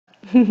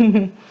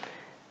Hi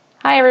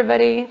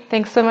everybody,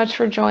 thanks so much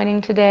for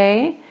joining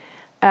today.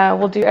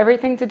 We'll do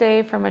everything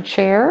today from a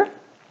chair.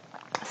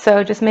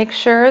 So just make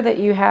sure that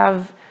you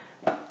have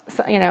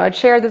a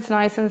chair that's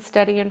nice and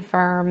steady and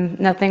firm,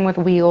 nothing with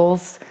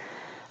wheels.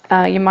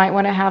 You might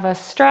want to have a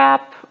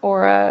strap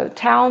or a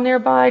towel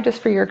nearby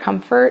just for your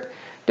comfort,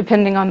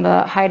 depending on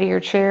the height of your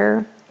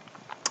chair.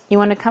 You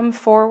want to come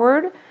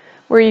forward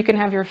where you can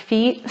have your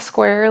feet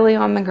squarely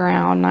on the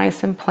ground,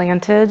 nice and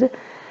planted.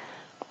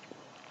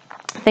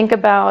 Think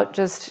about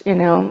just,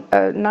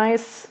 a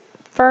nice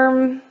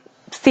firm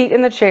seat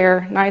in the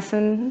chair, nice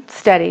and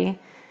steady,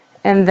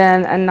 and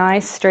then a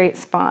nice straight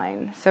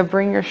spine. So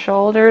bring your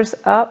shoulders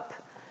up,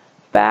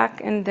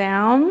 back, and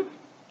down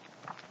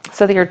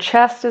so that your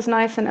chest is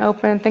nice and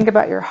open. Think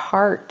about your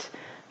heart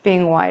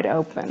being wide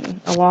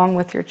open along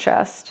with your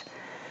chest.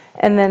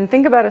 And then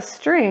think about a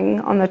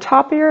string on the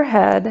top of your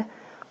head,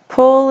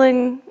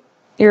 pulling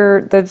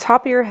the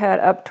top of your head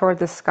up toward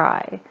the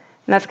sky.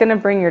 And that's going to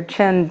bring your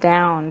chin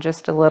down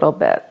just a little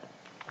bit.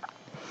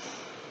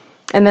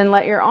 And then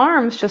let your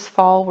arms just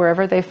fall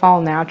wherever they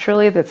fall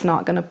naturally. That's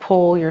not going to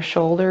pull your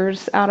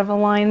shoulders out of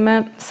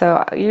alignment.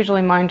 So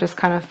usually mine just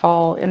kind of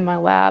fall in my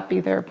lap,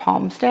 either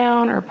palms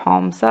down or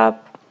palms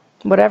up,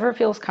 whatever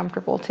feels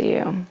comfortable to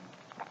you.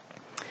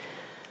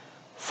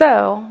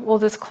 So we'll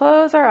just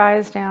close our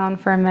eyes down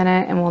for a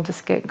minute and we'll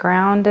just get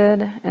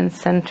grounded and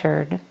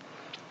centered.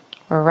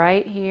 We're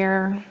right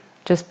here.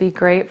 Just be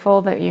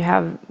grateful that you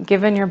have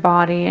given your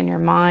body and your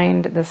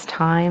mind this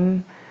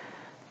time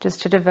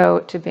just to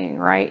devote to being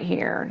right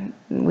here.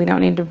 We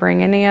don't need to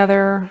bring any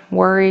other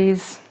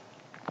worries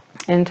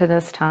into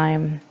this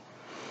time.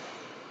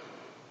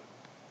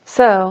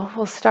 So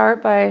we'll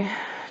start by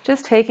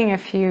just taking a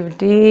few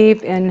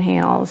deep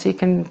inhales. You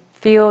can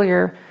feel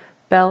your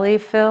belly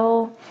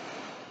fill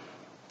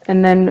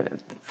and then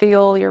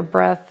feel your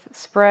breath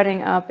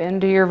spreading up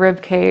into your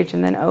rib cage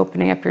and then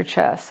opening up your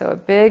chest. So a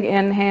big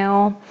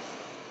inhale,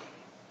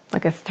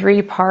 like a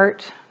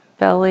 3-part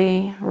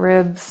belly,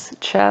 ribs,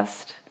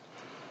 chest.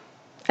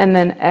 And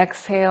then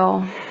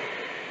exhale,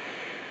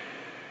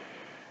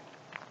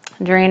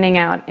 draining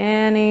out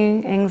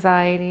any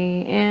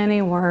anxiety,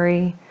 any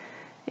worry,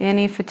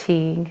 any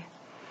fatigue.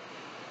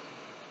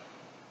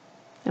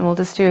 And we'll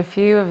just do a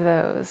few of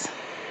those.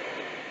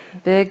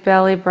 Big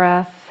belly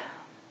breath,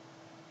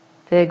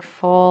 big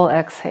full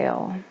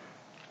exhale.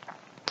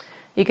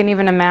 You can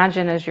even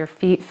imagine as your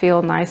feet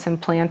feel nice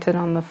and planted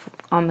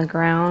on the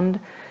ground,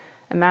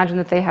 imagine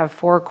that they have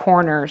 4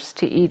 corners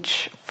to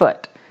each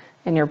foot.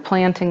 And you're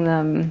planting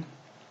them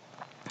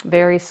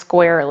very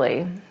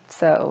squarely.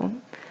 So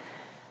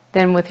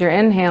then with your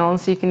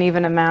inhales, you can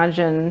even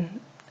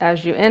imagine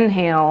as you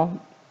inhale,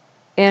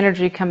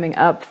 energy coming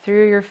up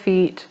through your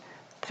feet,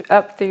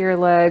 up through your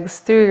legs,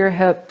 through your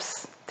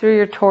hips, through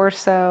your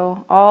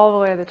torso, all the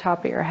way to the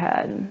top of your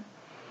head.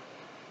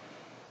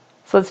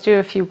 So let's do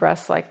a few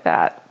breaths like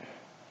that.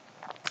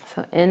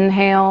 So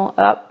inhale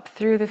up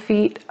through the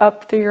feet,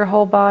 up through your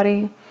whole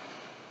body.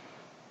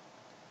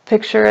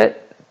 Picture it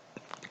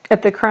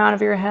at the crown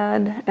of your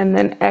head, and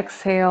then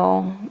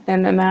exhale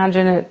and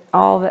imagine it,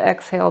 all the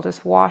exhale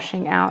just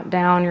washing out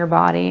down your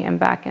body and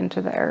back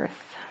into the earth.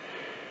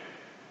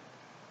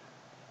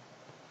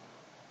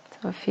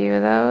 So a few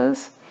of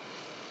those.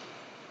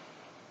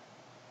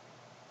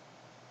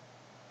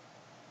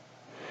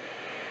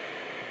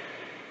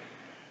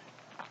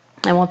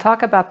 And we'll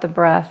talk about the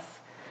breath.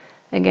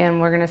 Again,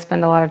 we're going to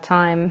spend a lot of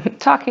time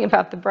talking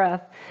about the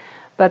breath,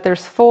 but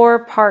there's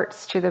 4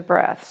 parts to the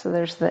breath. So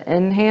there's the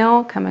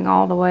inhale coming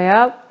all the way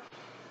up.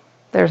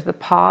 There's the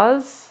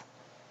pause,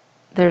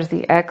 there's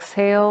the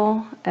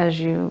exhale as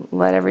you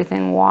let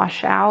everything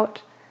wash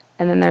out,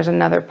 and then there's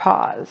another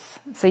pause.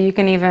 So you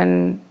can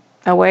even,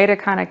 a way to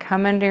kind of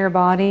come into your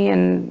body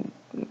and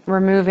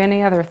remove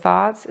any other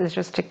thoughts is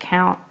just to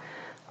count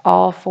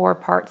all 4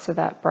 parts of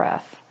that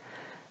breath.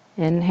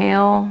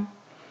 Inhale,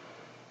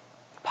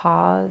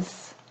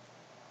 pause,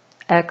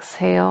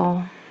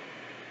 exhale,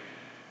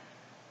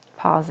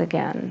 pause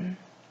again.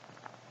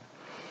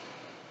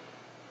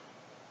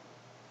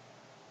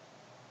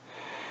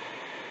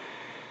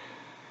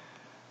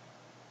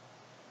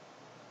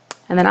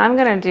 And then I'm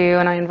going to do,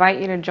 and I invite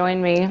you to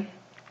join me,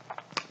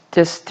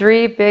 just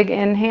 3 big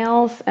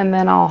inhales, and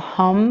then I'll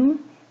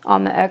hum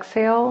on the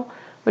exhale,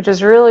 which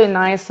is really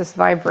nice, this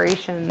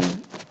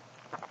vibration.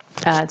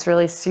 It's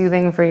really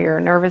soothing for your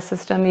nervous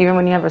system. Even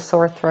when you have a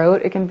sore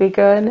throat, it can be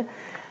good.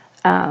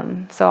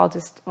 So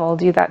we'll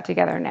do that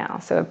together now.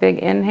 So a big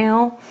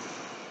inhale.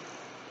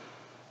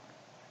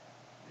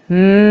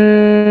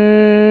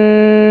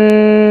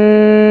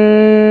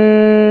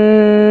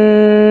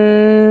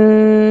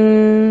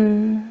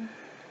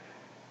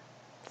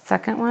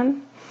 Second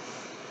one.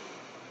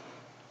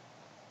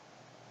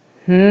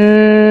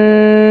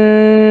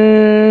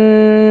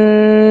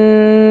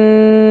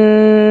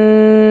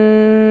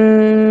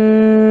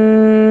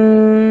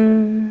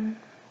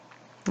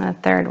 A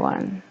third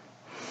one.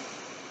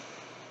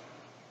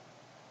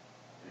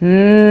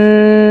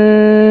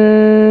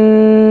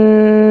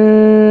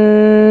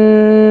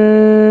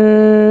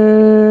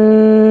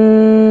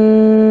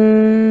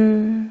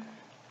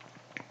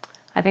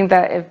 I think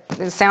that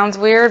it sounds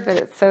weird, but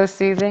it's so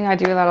soothing. I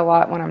do that a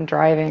lot when I'm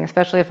driving,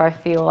 especially if I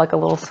feel like a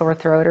little sore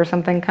throat or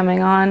something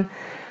coming on.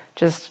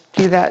 Just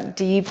do that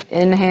deep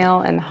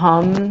inhale and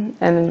hum,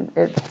 and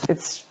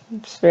it's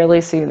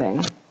fairly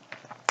soothing.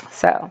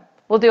 So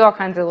we'll do all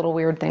kinds of little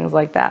weird things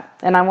like that.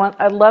 And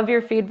I'd love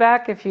your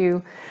feedback if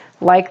you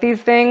like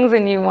these things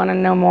and you want to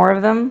know more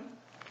of them.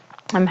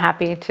 I'm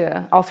happy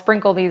to, I'll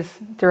sprinkle these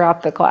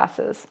throughout the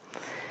classes.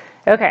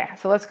 Okay,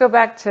 so let's go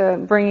back to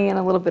bringing in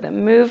a little bit of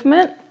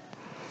movement.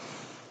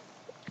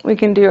 We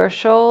can do our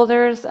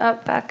shoulders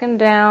up, back, and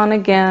down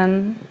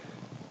again.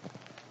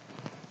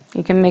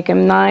 You can make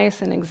them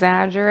nice and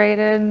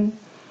exaggerated.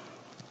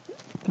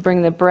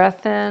 Bring the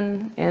breath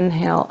in,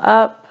 inhale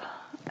up,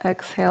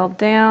 exhale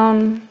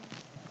down.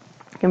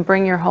 You can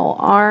bring your whole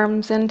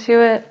arms into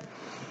it.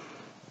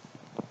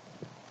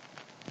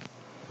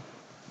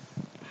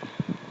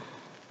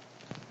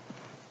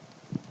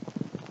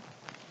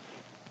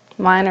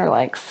 Mine are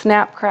like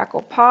snap,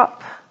 crackle,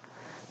 pop.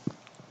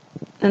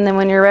 And then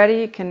when you're ready,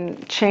 you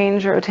can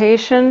change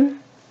rotation.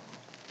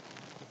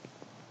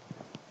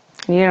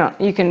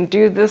 You can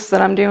do this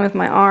that I'm doing with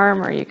my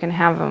arm, or you can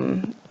have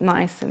them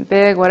nice and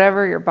big,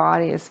 whatever your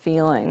body is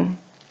feeling.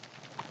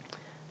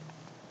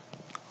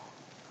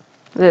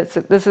 This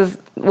is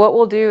what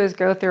we'll do, is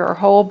go through our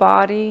whole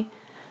body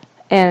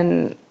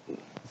and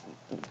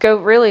go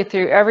really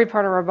through every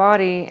part of our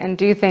body and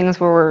do things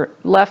where we're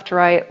left,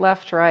 right,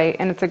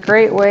 and it's a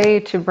great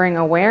way to bring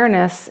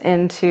awareness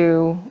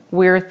into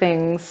where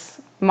things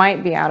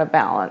might be out of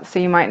balance. So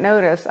you might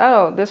notice,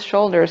 oh, this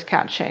shoulder is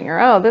catching, or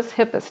oh, this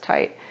hip is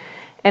tight.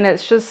 And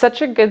it's just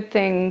such a good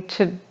thing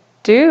to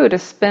do, to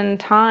spend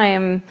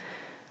time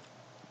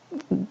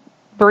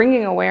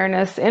bringing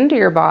awareness into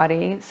your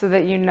body so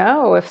that you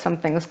know if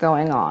something's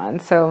going on.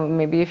 So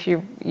maybe if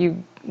you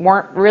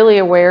weren't really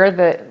aware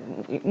that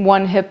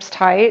one hip's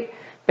tight,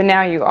 but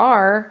now you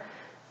are,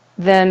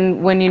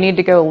 then when you need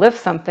to go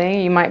lift something,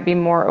 you might be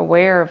more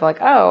aware of like,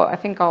 oh, I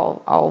think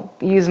I'll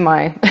use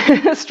my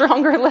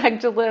stronger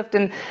leg to lift,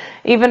 and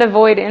even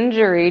avoid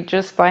injury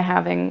just by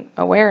having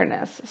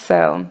awareness.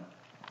 So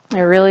it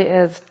really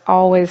is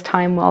always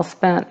time well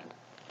spent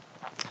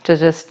to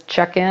just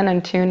check in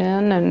and tune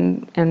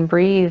in and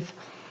breathe.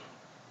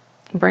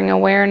 Bring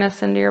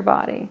awareness into your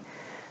body.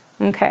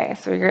 Okay,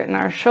 so we're getting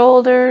our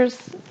shoulders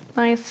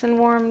nice and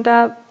warmed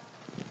up.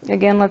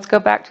 Again, let's go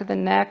back to the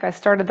neck. I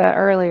started that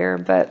earlier,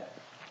 but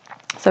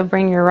so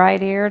bring your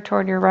right ear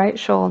toward your right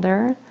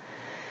shoulder.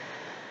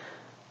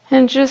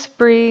 And just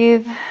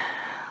breathe,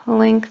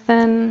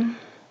 lengthen.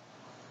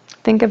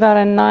 Think about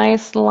a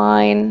nice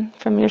line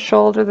from your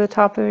shoulder to the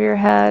top of your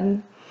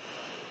head.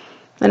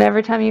 And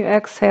every time you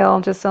exhale,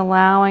 just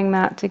allowing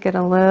that to get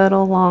a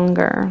little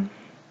longer.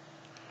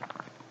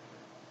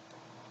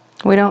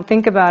 We don't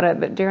think about it,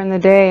 but during the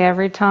day,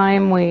 every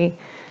time we,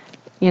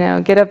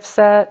 get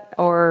upset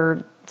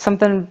or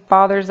something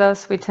bothers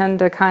us, we tend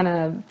to kind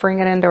of bring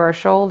it into our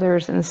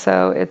shoulders. And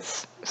so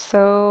it's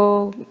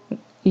so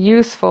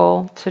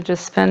useful to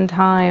just spend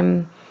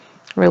time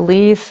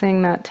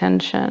releasing that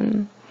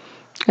tension.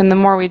 And the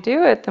more we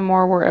do it, the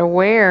more we're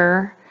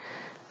aware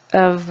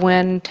of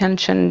when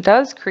tension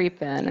does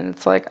creep in. And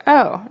it's like,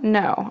 oh,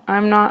 no,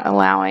 I'm not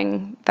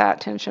allowing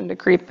that tension to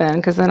creep in,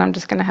 because then I'm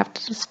just going to have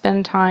to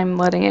spend time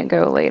letting it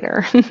go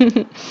later.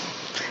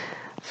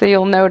 So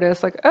you'll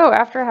notice, like, oh,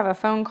 after I have a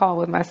phone call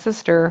with my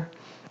sister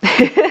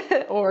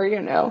or,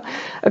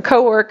 a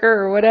coworker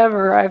or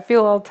whatever, I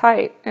feel all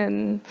tight.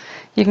 And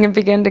you can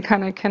begin to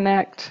kind of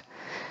connect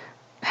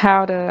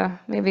how to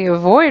maybe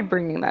avoid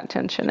bringing that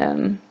tension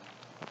in.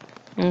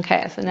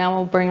 Okay, so now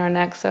we'll bring our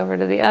necks over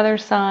to the other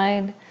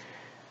side.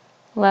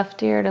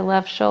 Left ear to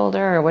left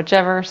shoulder, or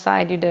whichever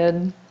side you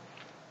did.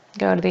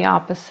 Go to the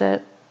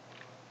opposite.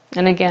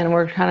 And again,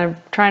 we're kind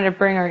of trying to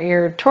bring our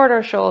ear toward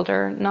our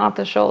shoulder, not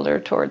the shoulder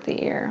toward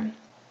the ear.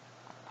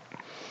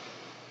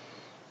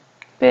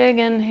 Big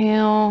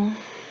inhale.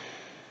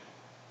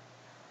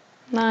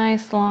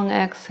 Nice long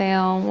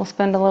exhale. We'll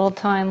spend a little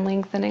time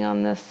lengthening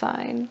on this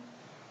side.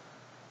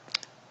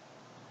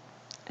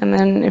 And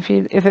then if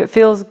it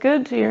feels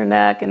good to your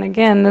neck, and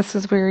again, this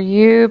is where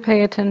you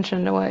pay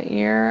attention to what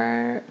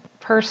your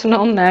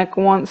personal neck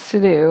wants to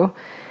do,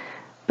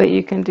 but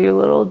you can do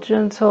little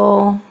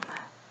gentle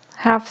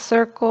half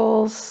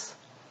circles.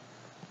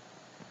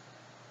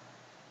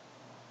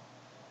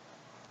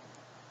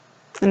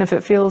 And if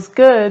it feels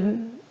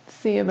good,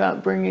 see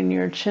about bringing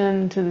your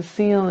chin to the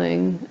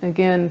ceiling.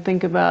 Again,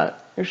 think about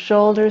your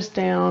shoulders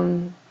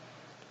down,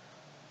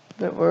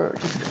 that we're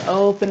just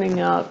opening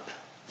up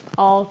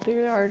all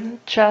through our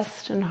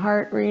chest and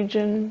heart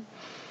region.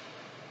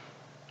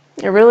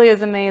 It really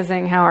is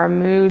amazing how our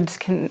moods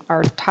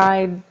are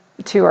tied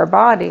to our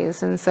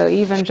bodies. And so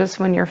even just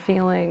when you're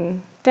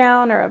feeling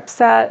down or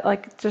upset,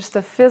 like just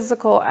the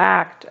physical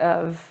act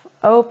of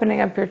opening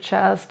up your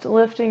chest,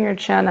 lifting your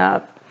chin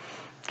up,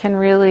 can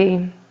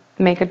really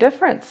make a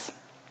difference.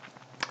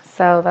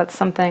 So that's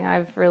something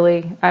I've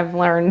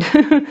learned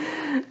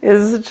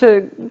is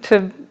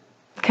to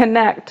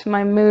connect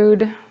my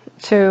mood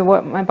to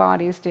what my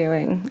body's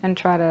doing and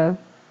try to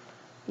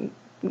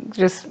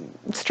just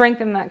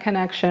strengthen that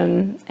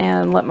connection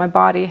and let my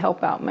body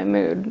help out my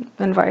mood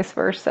and vice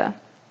versa.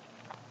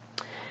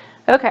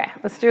 Okay,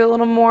 let's do a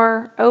little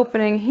more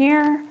opening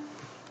here.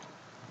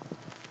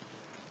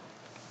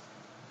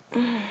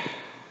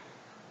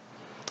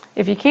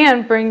 If you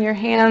can, bring your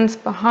hands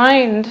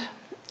behind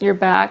your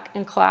back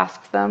and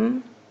clasp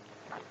them.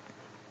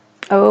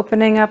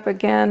 Opening up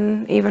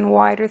again, even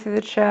wider through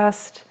the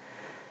chest.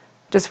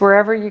 Just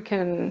wherever you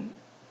can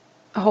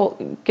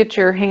get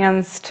your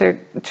hands to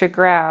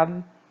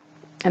grab.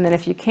 And then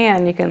if you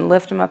can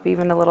lift them up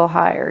even a little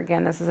higher.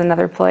 Again, this is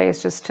another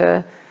place just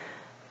to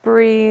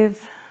breathe,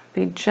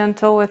 be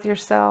gentle with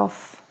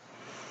yourself,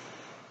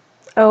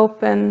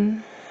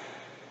 open.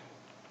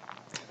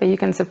 But you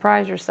can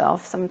surprise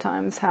yourself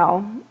sometimes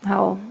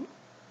how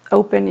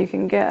open you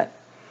can get.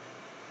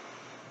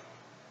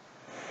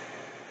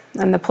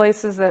 And the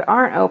places that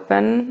aren't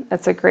open,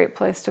 it's a great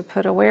place to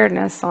put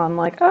awareness on,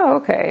 like, oh,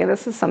 okay,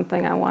 this is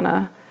something I want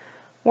to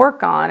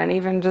work on. And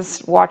even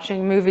just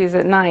watching movies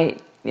at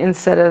night,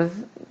 instead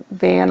of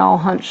being all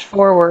hunched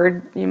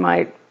forward, you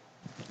might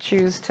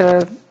choose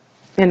to,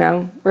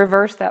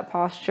 reverse that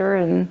posture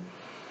and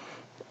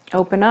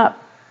open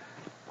up.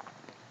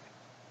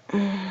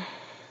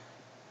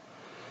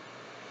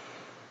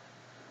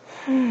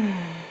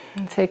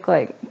 And take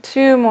like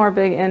 2 more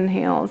big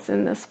inhales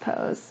in this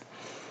pose.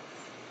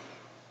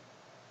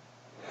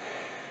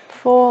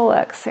 Full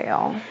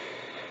exhale.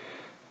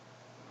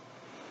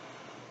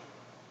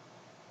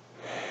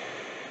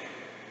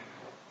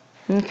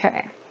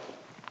 Okay.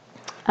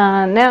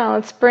 Now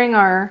let's bring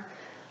our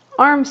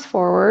arms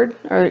forward,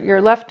 or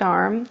your left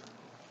arm,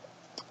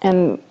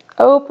 and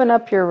open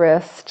up your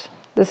wrist.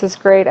 This is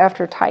great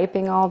after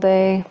typing all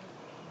day.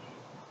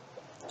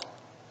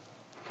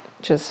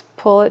 Just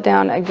pull it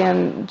down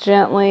again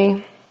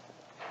gently.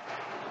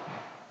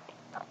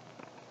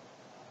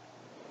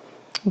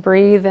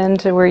 Breathe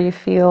into where you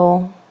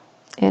feel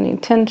any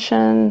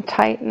tension,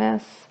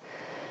 tightness,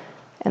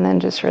 and then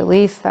just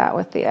release that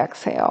with the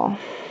exhale.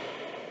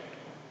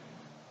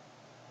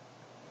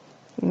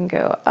 You can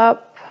go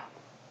up.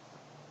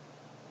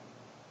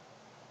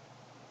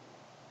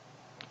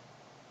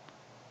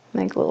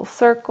 Make little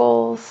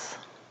circles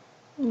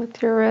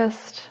with your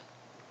wrist.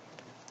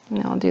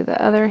 And I'll do the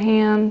other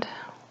hand.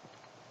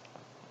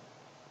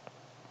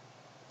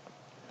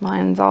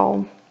 Mine's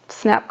all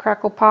snap,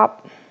 crackle,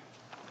 pop.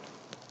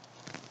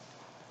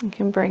 You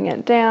can bring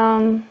it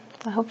down.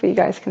 Hopefully you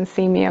guys can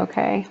see me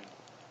okay.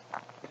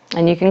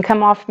 And you can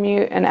come off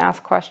mute and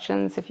ask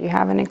questions if you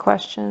have any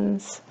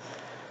questions.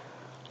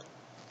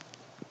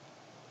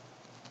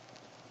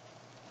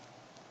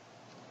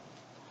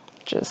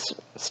 Just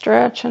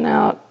stretching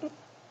out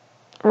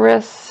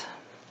wrists.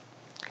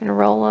 You can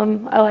roll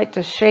them. I like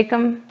to shake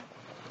them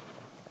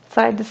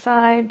side to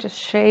side. Just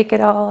shake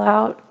it all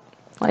out.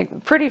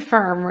 Like pretty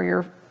firm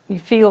where you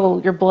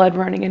feel your blood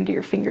running into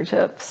your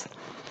fingertips.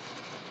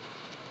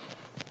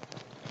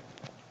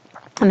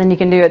 And then you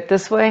can do it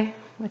this way,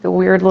 like a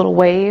weird little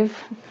wave.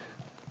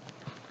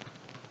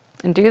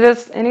 And do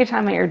this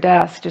anytime at your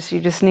desk.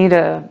 You just need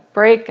a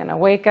break and a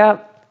wake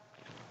up.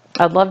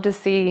 I'd love to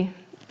see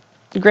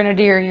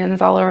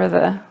Grenaderians all over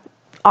the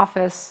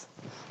office,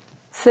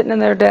 sitting in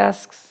their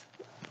desks,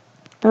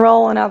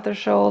 rolling out their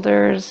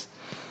shoulders,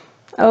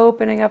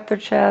 opening up their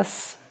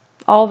chests.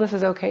 All this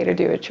is okay to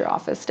do at your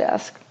office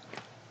desk.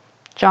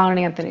 John and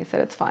Anthony said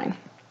it's fine.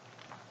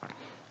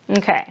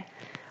 Okay.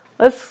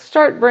 Let's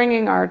start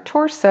bringing our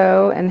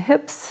torso and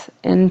hips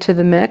into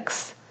the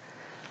mix.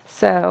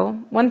 So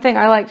one thing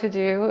I like to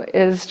do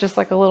is just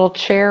like a little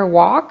chair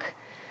walk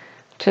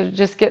to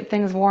just get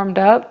things warmed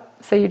up.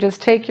 So you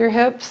just take your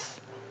hips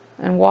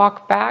and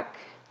walk back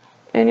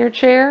in your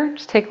chair.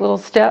 Just take little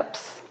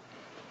steps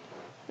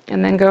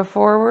and then go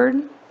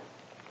forward.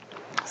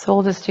 So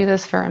we'll just do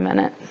this for a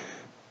minute.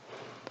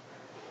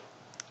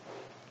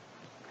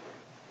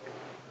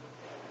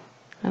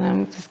 And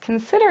I'm just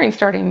considering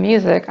starting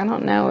music. I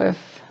don't know if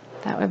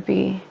that would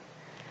be,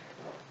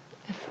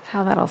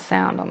 how that'll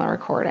sound on the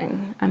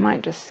recording. I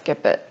might just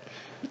skip it.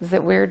 Is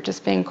it weird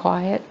just being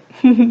quiet?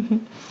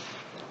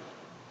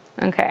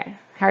 Okay,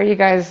 how are you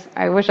guys?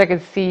 I wish I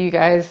could see you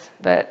guys,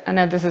 but I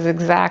know this is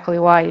exactly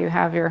why you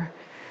have your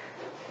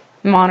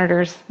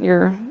monitors,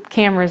 your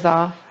cameras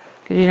off,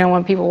 because you don't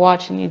want people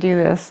watching you do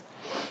this.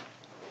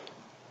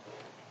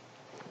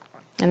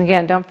 And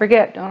again, don't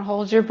forget, don't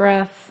hold your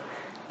breath.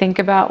 Think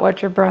about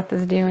what your breath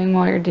is doing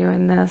while you're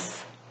doing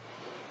this.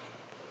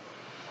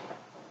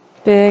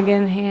 Big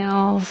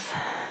inhales,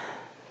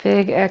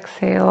 big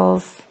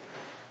exhales.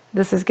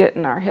 This is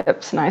getting our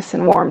hips nice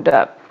and warmed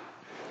up.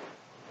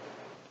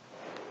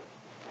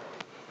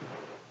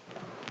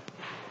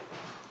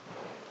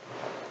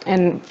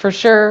 And for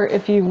sure,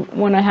 if you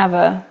want to have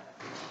a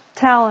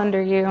towel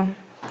under you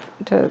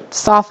to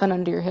soften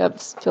under your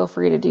hips, feel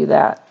free to do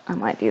that. I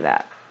might do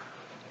that.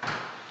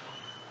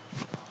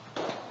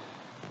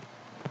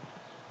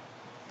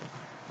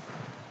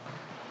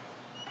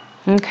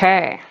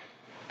 Okay.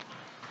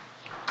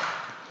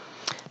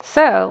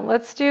 So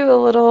let's do a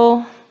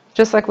little,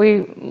 just like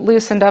we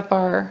loosened up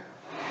our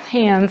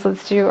hands,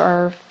 let's do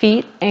our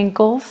feet,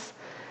 ankles.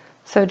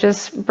 So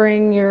just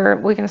bring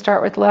we can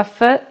start with left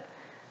foot.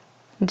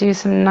 Do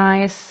some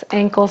nice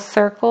ankle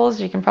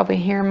circles. You can probably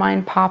hear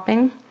mine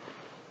popping.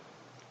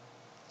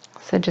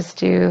 So just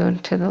do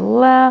to the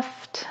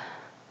left,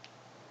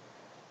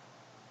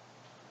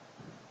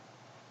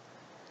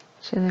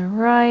 to the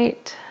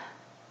right.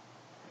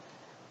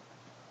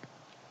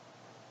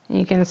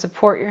 You can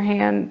support your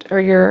hand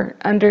or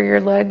under your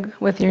leg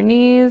with your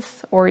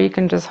knees, or you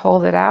can just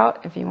hold it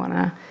out if you want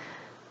to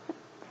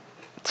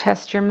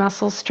test your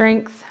muscle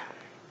strength.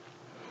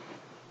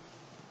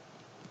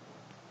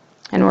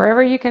 And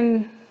wherever you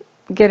can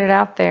get it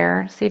out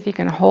there, see if you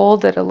can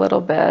hold it a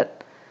little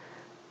bit.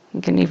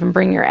 You can even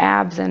bring your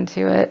abs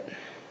into it.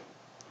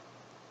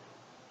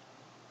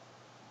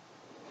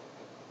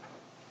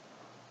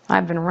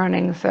 I've been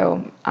running,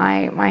 so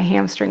my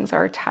hamstrings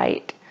are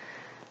tight.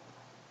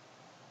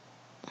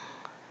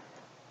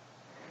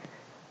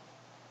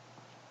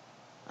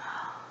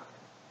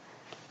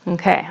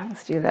 Okay,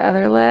 let's do the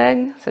other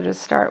leg. So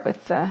just start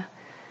with the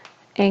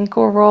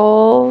ankle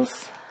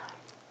rolls.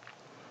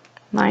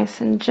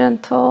 Nice and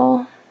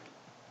gentle.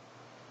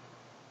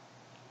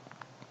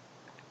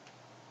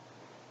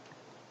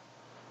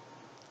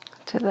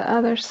 To the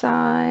other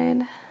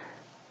side.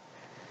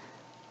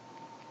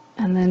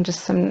 And then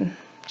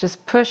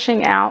just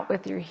pushing out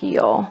with your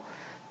heel.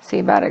 See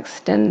about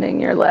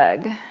extending your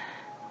leg.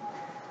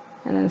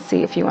 And then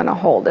see if you want to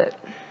hold it.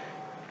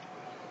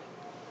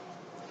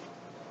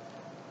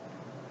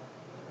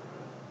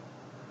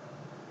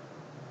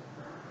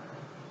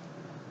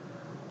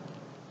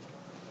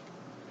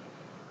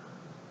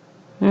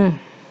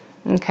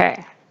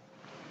 Okay.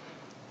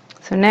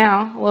 So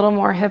now, a little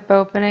more hip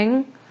opening.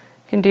 You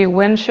can do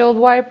windshield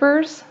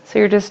wipers. So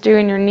you're just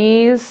doing your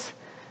knees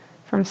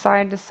from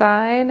side to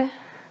side.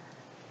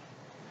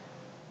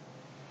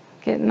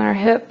 Getting our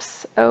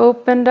hips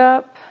opened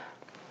up.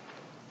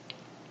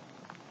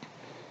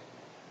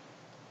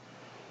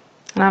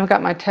 And I've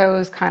got my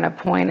toes kind of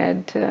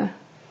pointed to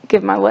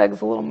give my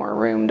legs a little more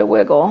room to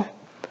wiggle.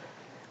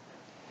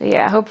 But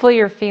yeah, hopefully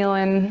you're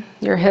feeling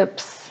your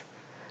hips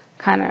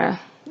kind of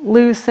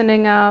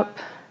loosening up,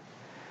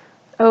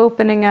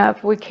 opening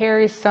up. We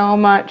carry so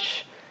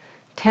much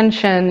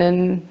tension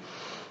and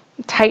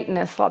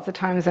tightness lots of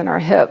times in our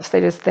hips. They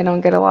don't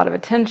get a lot of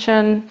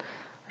attention.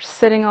 We're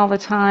sitting all the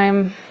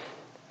time.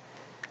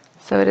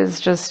 So it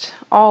is just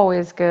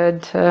always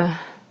good to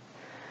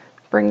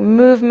bring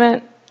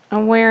movement,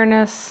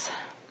 awareness,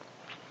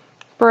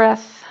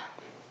 breath.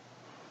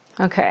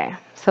 Okay,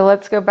 so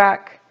let's go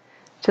back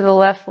to the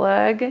left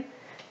leg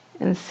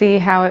and see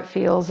how it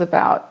feels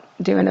about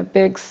doing a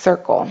big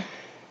circle.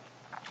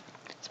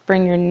 Just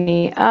bring your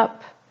knee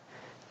up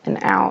and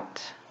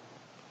out.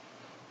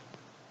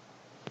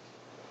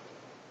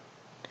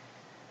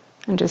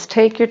 And just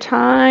take your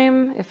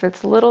time. If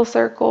it's little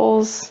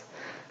circles,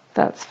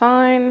 that's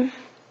fine.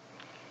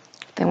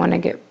 If they want to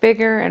get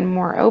bigger and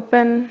more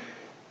open, you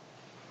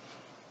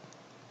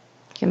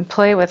can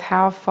play with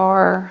how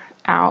far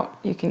out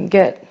you can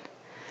get.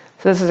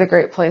 So this is a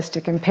great place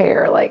to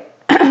compare, like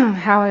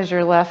how is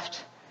your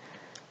left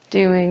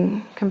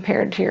doing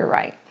compared to your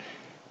right?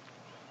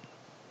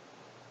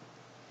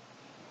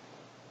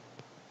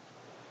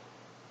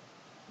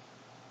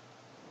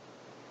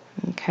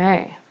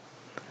 Okay,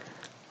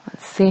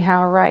 let's see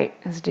how right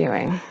is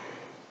doing.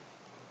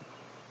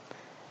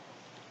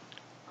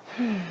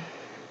 And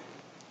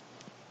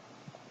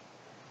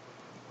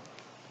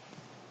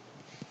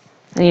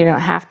you don't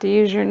have to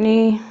use your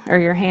knee or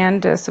your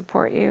hand to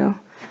support you,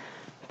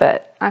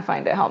 but I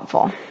find it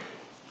helpful.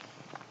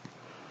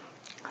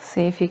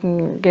 See if you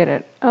can get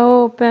it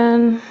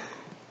open.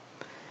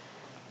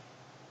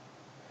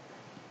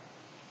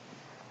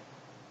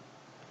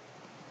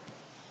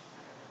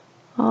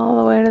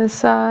 All the way to the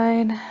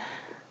side.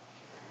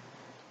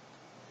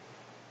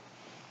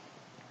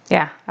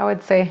 Yeah, I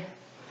would say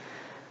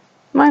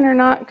mine are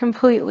not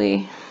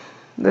completely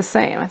the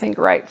same. I think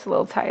right's a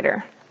little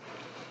tighter.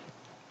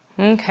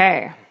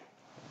 Okay,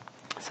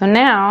 so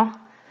now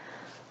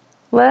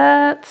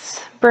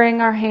let's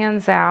bring our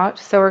hands out.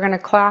 So we're going to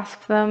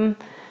clasp them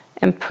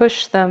and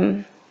push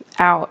them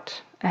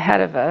out ahead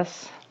of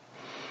us.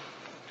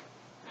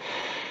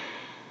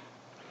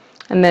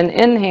 And then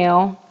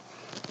inhale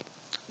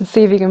and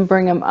see if you can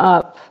bring them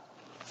up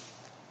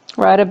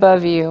right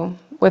above you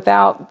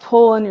without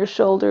pulling your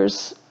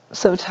shoulders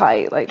so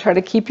tight. Like try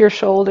to keep your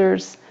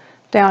shoulders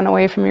down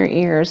away from your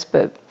ears,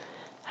 but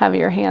have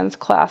your hands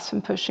clasped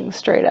and pushing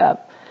straight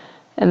up.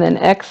 And then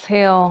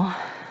exhale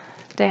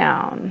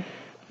down.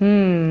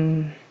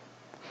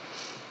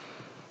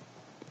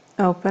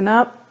 Open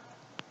up.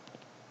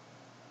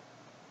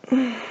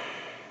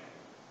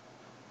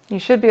 You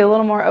should be a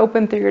little more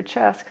open through your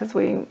chest because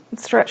we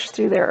stretched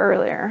through there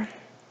earlier.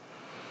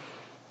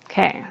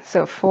 Okay,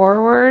 so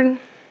forward.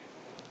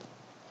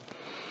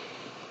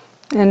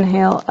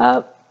 Inhale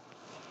up.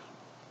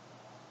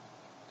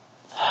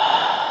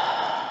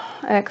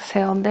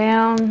 Exhale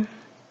down.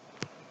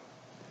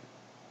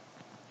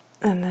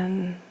 And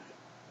then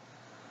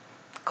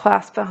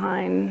clasp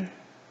behind,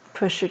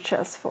 push your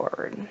chest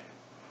forward.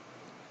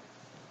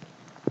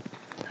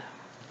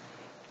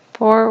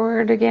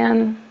 Forward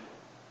again.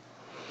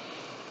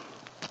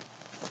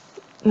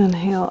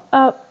 Inhale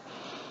up.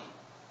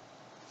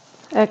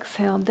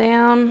 Exhale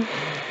down.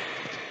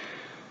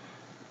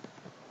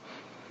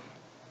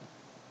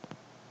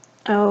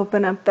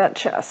 Open up that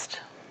chest.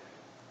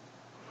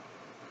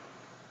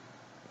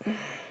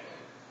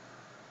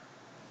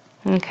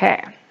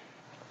 Okay.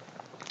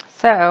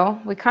 So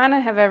we kind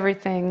of have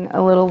everything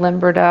a little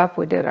limbered up.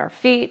 We did our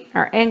feet,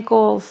 our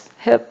ankles,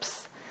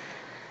 hips.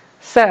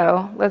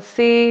 So let's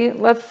see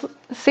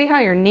how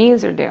your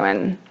knees are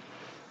doing.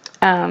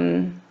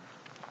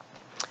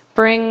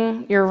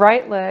 Bring your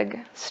right leg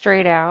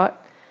straight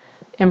out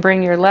and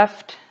bring your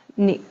left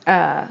knee,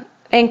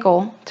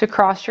 ankle to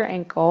cross your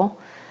ankle.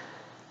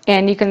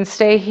 And you can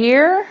stay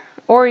here,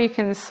 or you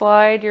can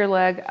slide your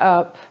leg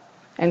up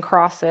and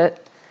cross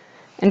it.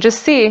 And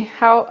just see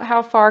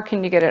how far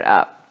can you get it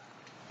up.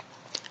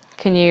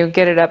 Can you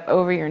get it up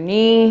over your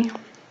knee?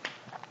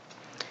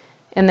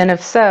 And then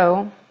if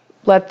so,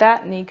 let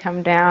that knee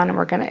come down,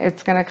 and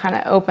it's gonna kind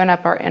of open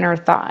up our inner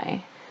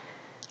thigh.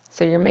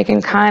 So you're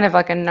making kind of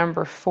like a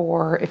number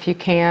 4 if you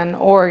can,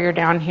 or you're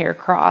down here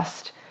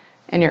crossed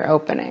and you're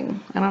opening.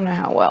 I don't know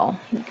how well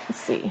you can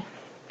see.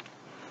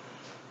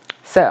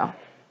 So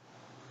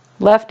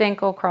left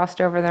ankle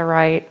crossed over the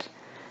right,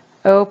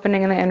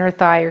 opening in the inner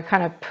thigh. You're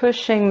kind of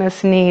pushing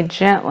this knee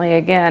gently.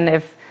 Again,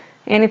 if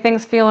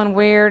anything's feeling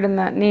weird in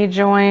that knee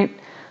joint,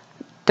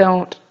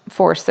 don't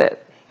force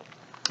it.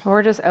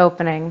 We're just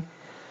opening.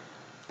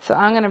 So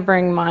I'm going to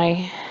bring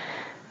my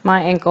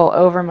ankle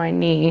over my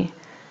knee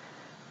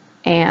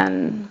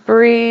and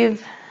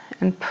breathe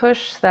and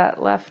push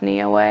that left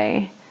knee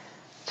away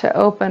to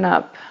open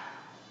up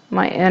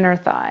my inner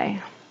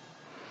thigh.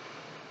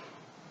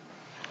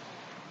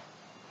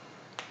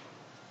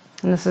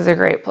 And this is a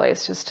great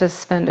place just to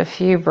spend a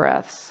few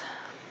breaths.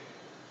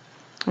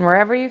 And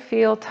wherever you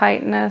feel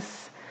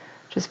tightness,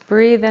 just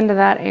breathe into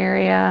that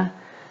area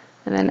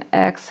and then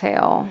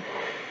exhale.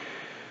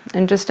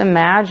 And just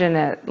imagine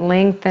it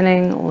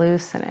lengthening,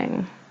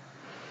 loosening.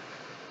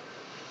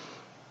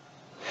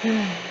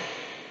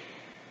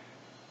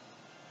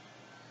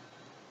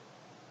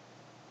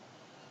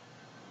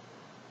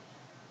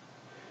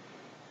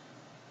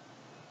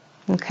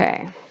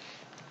 Okay.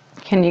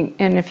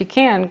 And if you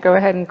can, go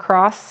ahead and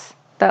cross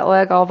that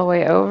leg all the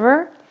way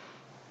over,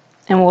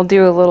 and we'll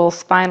do a little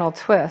spinal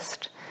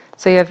twist.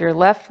 So you have your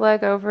left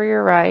leg over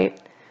your right,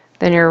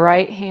 then your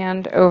right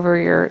hand over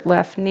your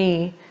left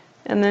knee,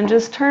 and then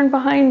just turn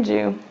behind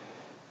you.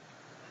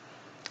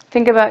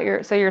 Think about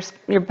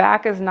your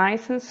back is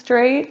nice and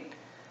straight,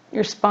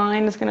 your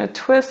spine is going to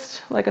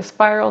twist like a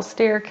spiral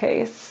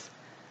staircase,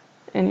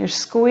 and you're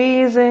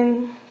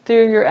squeezing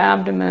through your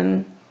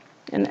abdomen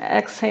and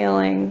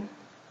exhaling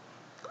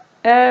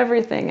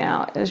everything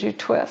out as you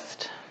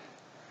twist.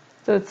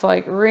 So it's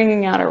like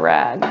wringing out a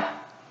rag.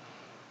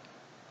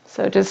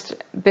 So just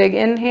big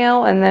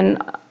inhale, and then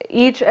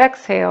each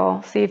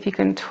exhale, see if you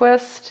can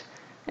twist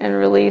and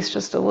release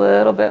just a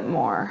little bit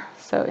more.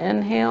 So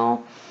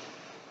inhale,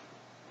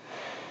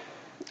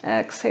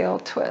 exhale,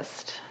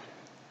 twist.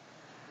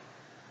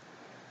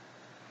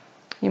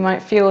 You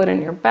might feel it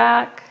in your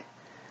back.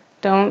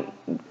 Don't,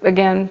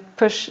 again,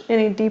 push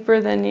any deeper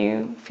than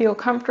you feel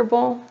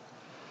comfortable.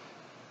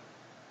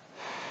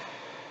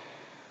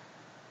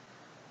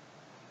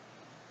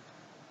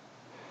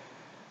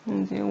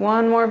 And do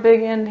one more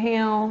big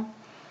inhale.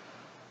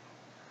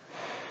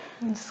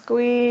 And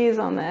squeeze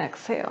on the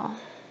exhale.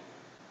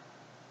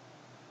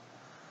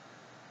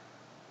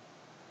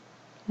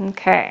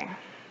 Okay,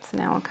 so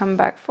now we'll come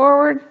back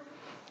forward.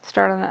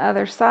 Start on the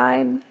other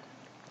side.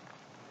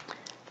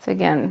 So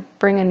again,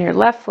 bring in your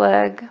left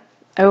leg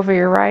over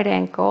your right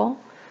ankle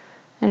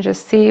and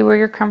just see where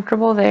you're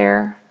comfortable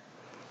there.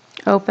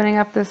 Opening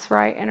up this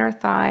right inner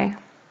thigh.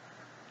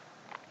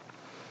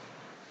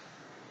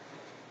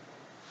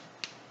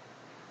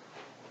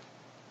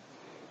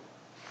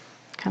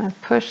 Kind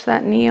of push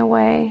that knee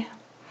away.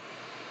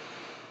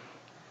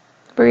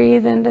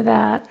 Breathe into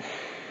that.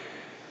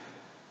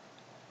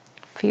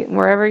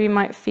 Wherever you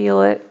might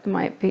feel it,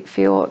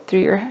 feel it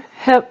through your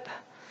hip.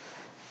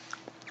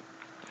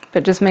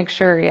 But just make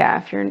sure,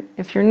 yeah,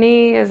 if your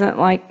knee doesn't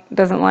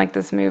like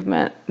this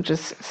movement,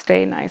 just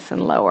stay nice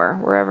and lower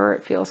wherever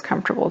it feels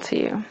comfortable to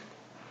you.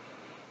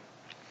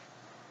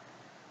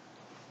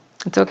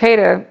 It's okay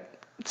to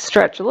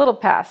stretch a little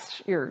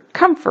past your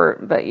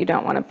comfort, but you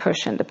don't want to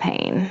push into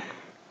pain.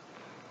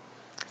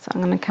 So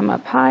I'm going to come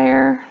up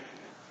higher.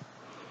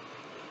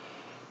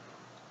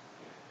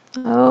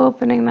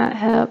 Opening that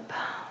hip.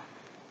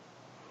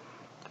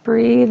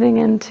 Breathing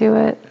into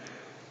it.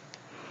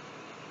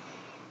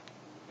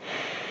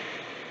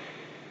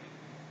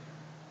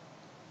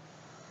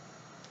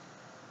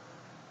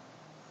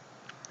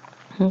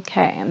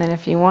 Okay, and then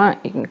if you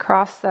want, you can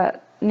cross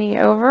that knee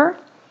over.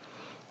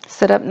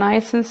 Sit up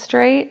nice and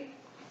straight.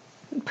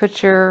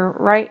 Put your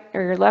right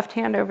or your left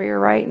hand over your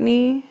right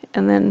knee,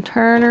 and then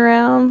turn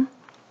around.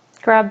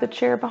 Grab the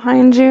chair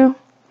behind you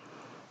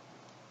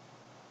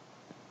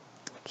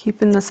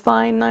Keeping the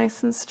spine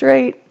nice and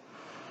straight.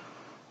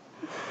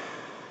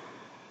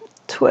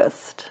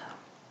 Twist.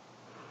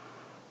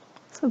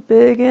 So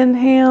big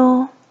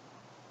inhale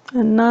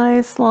and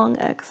nice long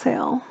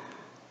exhale.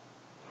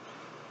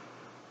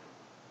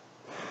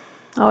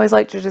 I always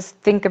like to just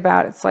think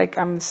about it's like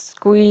I'm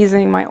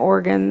squeezing my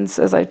organs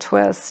as I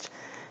twist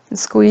and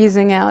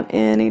squeezing out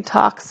any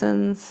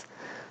toxins.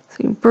 So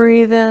you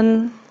breathe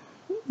in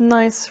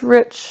nice,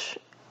 rich,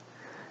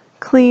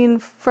 clean,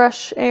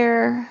 fresh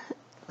air.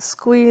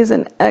 Squeeze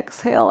and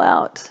exhale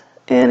out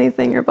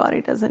anything your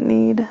body doesn't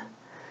need.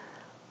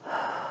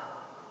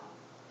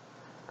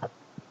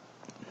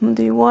 We'll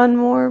do one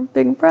more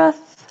big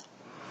breath.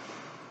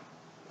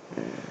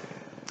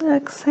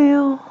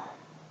 Exhale.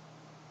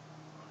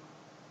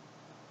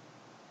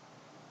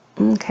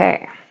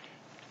 Okay.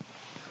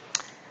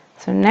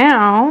 So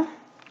now,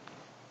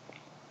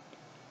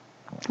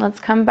 let's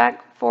come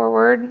back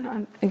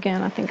forward.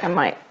 Again, I think I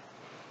might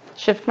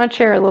shift my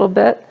chair a little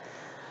bit.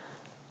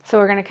 So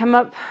we're going to come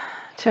up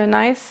to a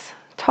nice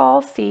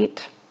tall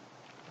seat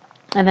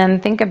and then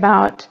think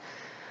about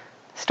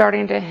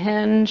starting to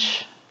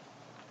hinge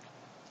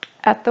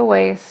at the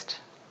waist,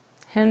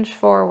 hinge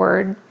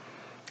forward.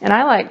 And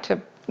I like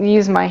to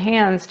use my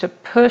hands to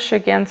push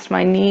against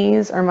my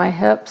knees or my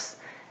hips,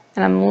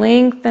 and I'm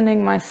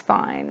lengthening my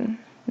spine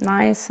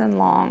nice and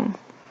long.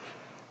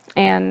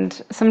 And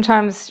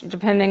sometimes,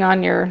 depending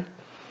on your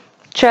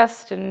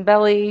chest and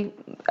belly,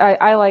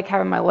 I like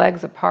having my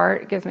legs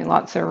apart. It gives me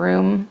lots of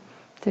room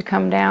to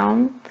come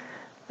down.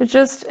 But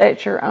just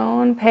at your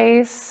own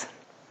pace,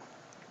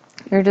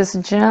 you're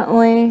just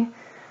gently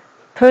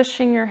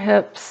pushing your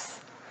hips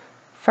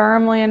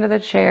firmly into the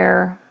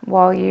chair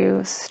while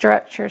you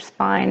stretch your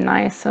spine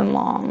nice and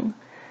long.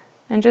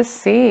 And just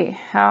see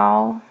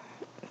how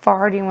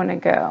far do you want to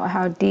go?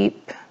 How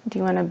deep do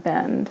you want to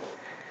bend?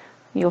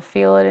 You'll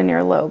feel it in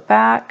your low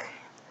back,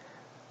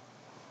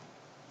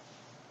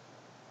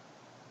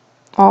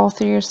 all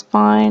through your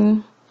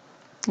spine.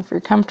 If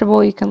you're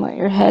comfortable, you can let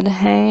your head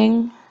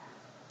hang.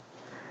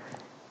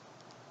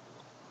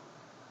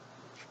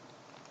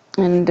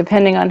 And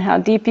depending on how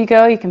deep you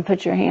go, you can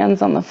put your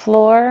hands on the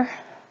floor.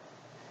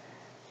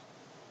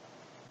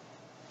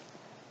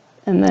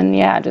 And then,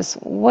 yeah,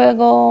 just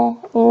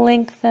wiggle,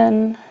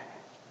 lengthen.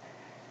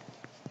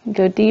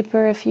 Go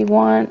deeper if you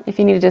want. If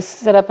you need to just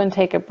sit up and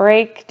take a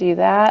break, do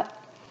that.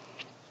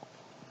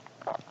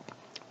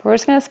 We're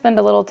just going to spend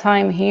a little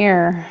time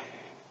here.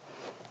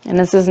 And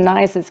this is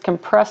nice. It's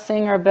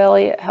compressing our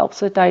belly. It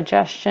helps with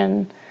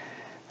digestion.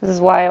 This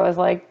is why I was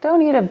like,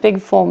 don't eat a big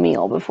full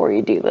meal before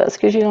you do this,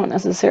 because you don't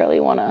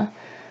necessarily want to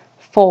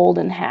fold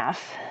in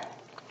half.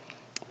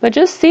 But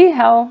just see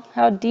how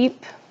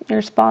deep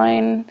your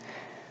spine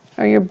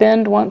or your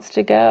bend wants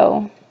to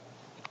go.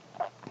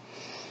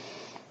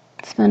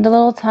 Spend a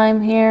little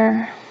time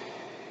here.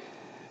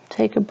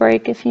 Take a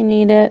break if you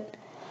need it.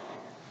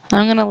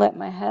 I'm going to let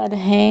my head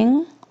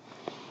hang.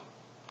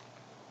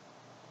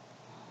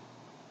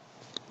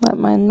 Let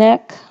my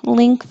neck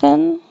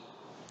lengthen.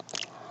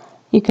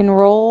 You can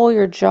roll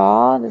your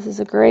jaw. This is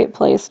a great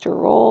place to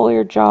roll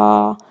your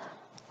jaw.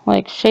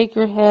 Like shake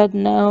your head,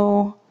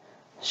 no.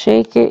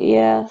 Shake it,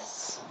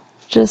 yes.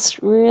 Just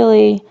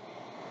really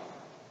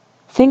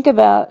think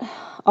about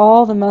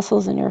all the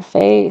muscles in your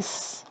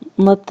face.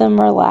 Let them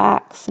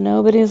relax.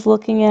 Nobody's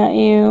looking at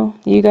you.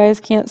 You guys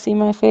can't see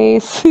my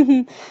face.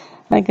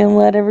 I can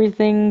let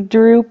everything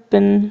droop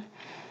and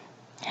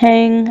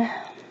hang.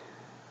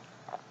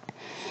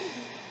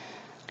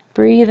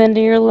 Breathe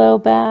into your low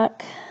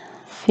back.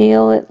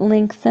 Feel it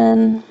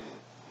lengthen.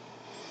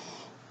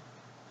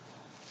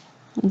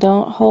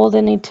 Don't hold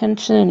any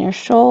tension in your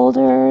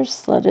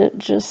shoulders. Let it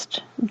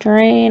just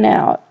drain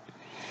out.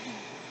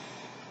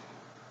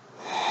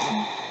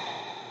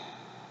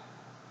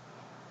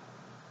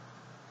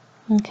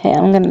 Okay,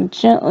 I'm going to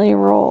gently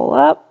roll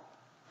up.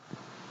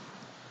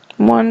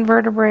 One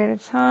vertebrae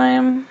at a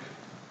time.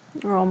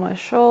 Roll my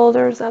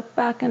shoulders up,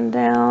 back, and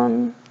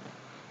down.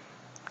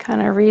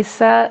 Kind of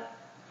reset.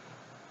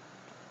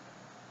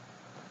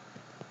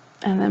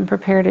 And then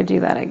prepare to do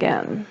that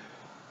again.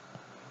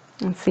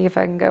 And see if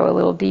I can go a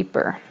little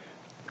deeper.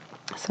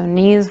 So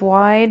knees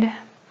wide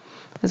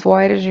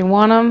as you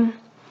want them.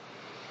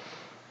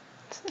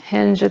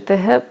 Hinge at the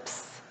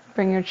hips.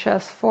 Bring your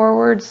chest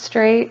forward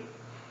straight.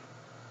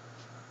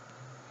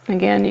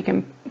 Again, you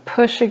can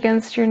push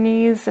against your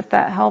knees if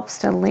that helps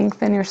to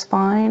lengthen your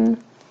spine.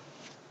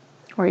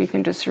 Or you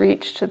can just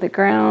reach to the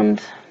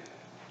ground.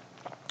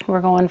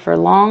 We're going for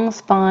long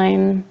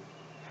spine,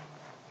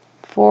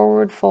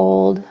 forward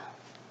fold,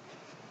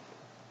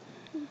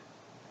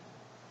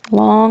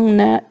 long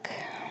neck.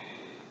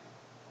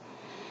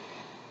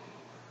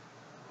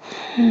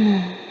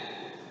 And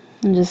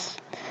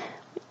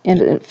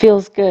it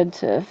feels good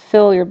to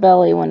fill your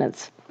belly when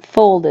it's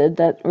folded.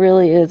 That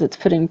really is, it's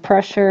putting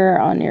pressure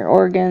on your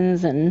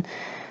organs and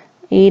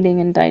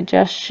eating and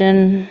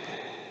digestion.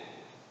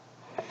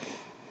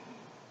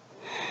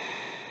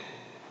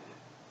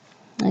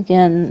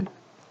 Again,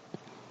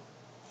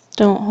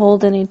 don't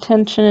hold any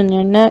tension in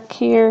your neck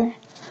here.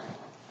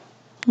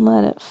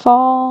 Let it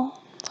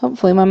fall.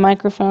 Hopefully my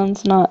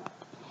microphone's not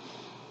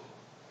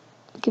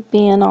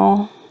being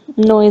all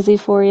noisy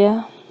for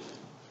you.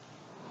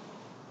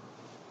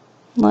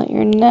 Let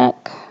your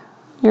neck,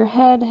 your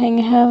head hang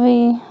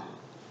heavy.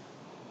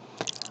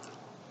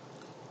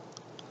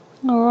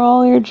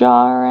 Roll your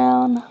jaw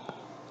around.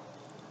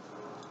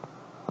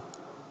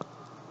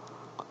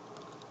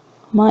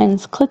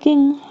 Mine's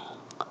clicking.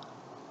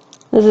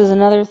 This is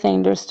another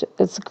thing, just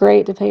it's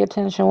great to pay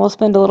attention. We'll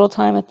spend a little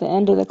time at the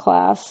end of the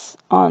class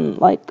on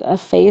like a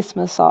face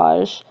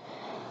massage.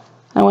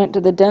 I went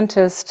to the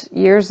dentist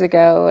years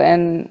ago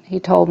and he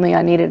told me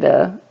I needed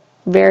a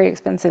very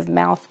expensive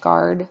mouth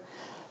guard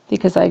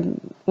because I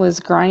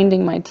was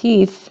grinding my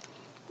teeth.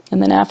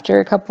 And then after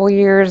a couple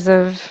years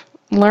of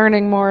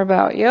learning more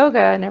about yoga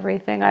and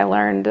everything, I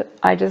learned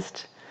I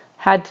just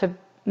had to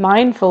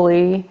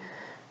mindfully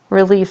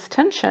release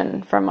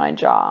tension from my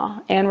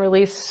jaw and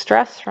release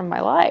stress from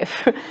my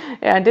life.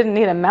 I didn't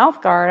need a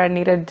mouth guard. I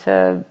needed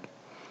to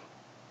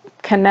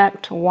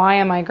connect, why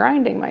am I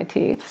grinding my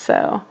teeth?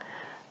 So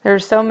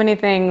there's so many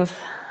things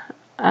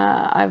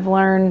I've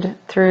learned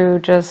through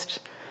just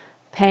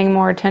paying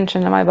more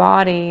attention to my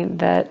body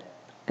that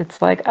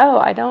it's like, oh,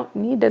 I don't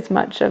need as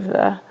much of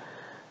the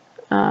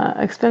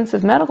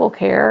expensive medical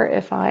care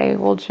if I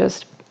will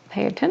just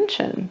pay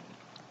attention.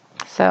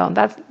 So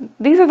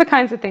these are the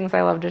kinds of things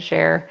I love to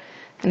share.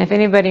 And if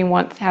anybody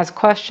has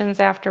questions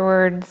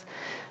afterwards,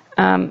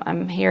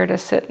 I'm here to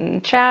sit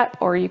and chat,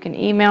 or you can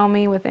email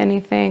me with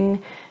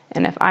anything.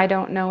 And if I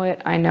don't know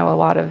it, I know a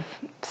lot of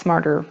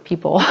smarter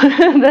people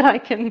that I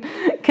can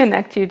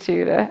connect you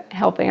to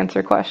help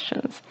answer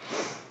questions.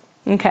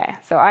 Okay,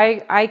 so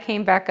I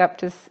came back up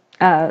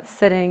to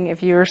sitting.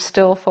 If you're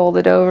still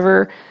folded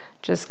over,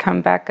 just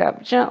come back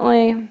up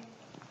gently,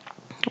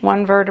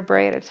 one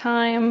vertebrae at a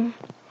time.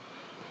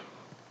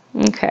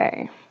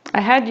 Okay,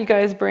 I had you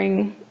guys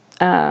bring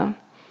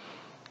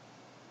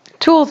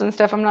tools and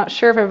stuff. I'm not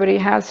sure if everybody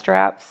has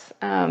straps,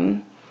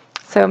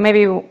 so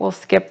maybe we'll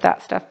skip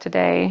that stuff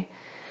today.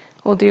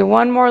 We'll do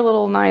one more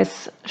little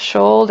nice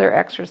shoulder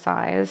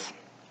exercise.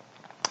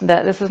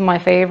 This is my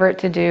favorite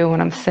to do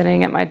when I'm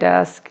sitting at my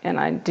desk and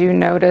I do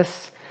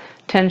notice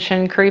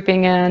tension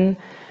creeping in.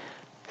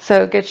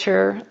 So get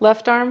your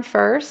left arm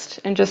first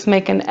and just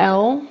make an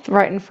L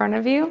right in front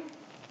of you.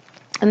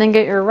 And then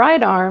get your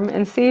right arm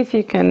and see if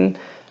you can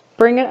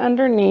bring it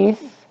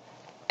underneath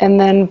and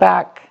then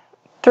back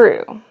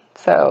through.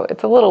 So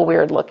it's a little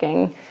weird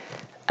looking,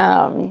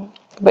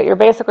 but you're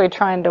basically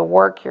trying to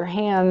work your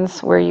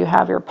hands where you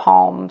have your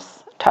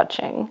palms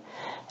touching.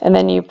 And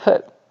then you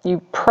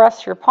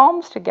press your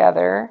palms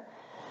together,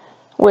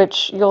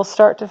 which you'll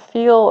start to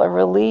feel a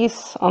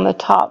release on the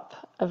top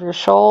of your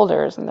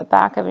shoulders and the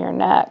back of your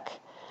neck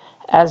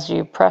as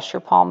you press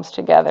your palms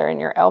together and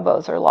your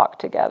elbows are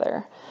locked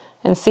together.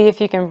 And see if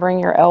you can bring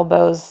your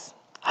elbows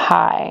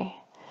high.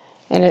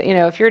 And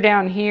if you're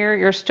down here,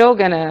 you're still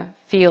gonna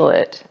feel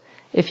it.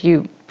 If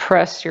you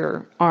press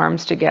your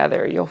arms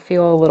together, you'll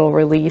feel a little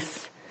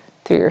release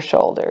through your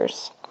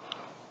shoulders.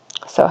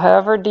 So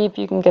however deep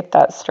you can get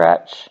that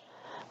stretch,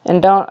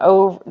 and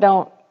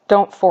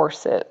don't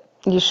force it.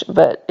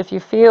 But if you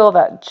feel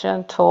that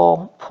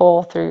gentle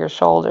pull through your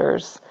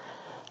shoulders,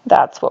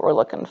 that's what we're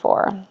looking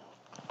for.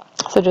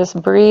 So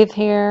just breathe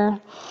here.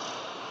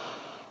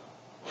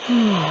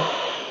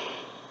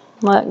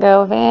 Let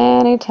go of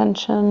any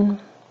tension.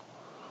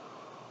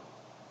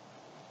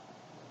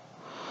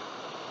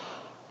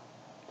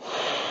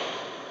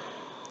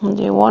 We'll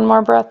do one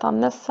more breath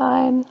on this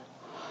side.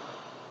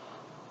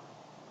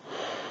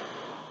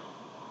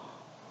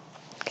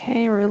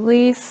 Okay,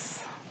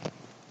 release.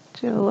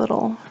 Do a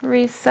little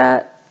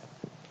reset,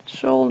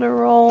 shoulder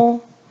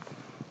roll.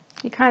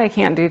 You kind of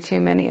can't do too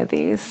many of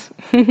these.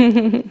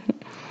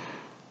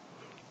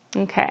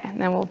 Okay,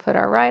 then we'll put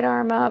our right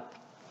arm up,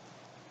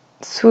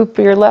 swoop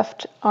your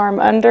left arm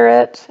under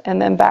it,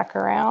 and then back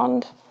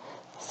around.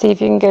 See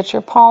if you can get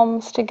your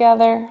palms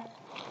together,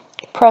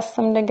 press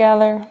them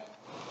together.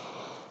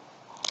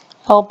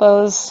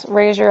 Elbows,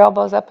 raise your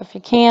elbows up if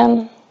you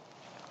can.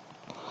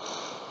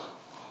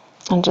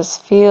 And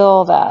just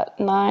feel that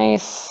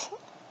nice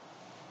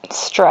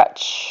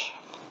stretch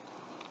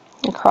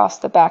across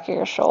the back of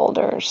your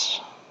shoulders,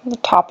 the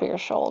top of your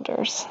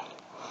shoulders.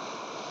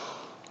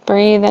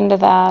 Breathe into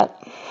that.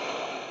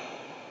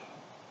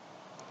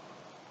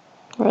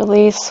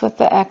 Release with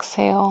the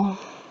exhale.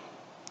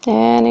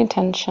 Any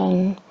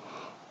tension,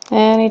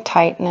 any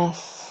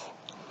tightness.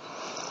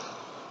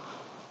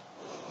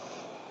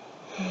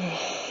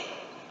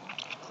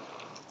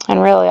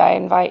 And really, I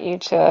invite you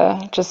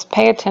to just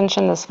pay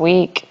attention this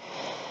week.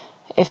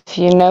 If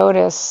you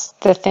notice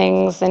the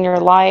things in your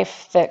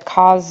life that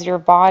cause your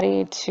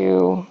body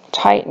to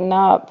tighten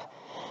up,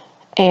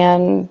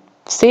 and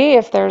see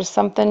if there's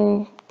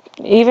something,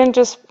 even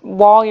just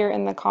while you're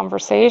in the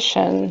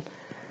conversation,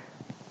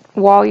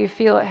 while you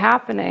feel it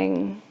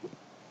happening,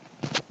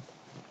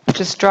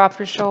 just drop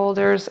your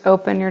shoulders,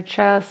 open your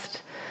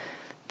chest.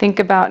 Think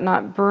about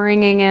not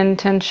bringing in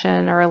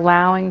tension or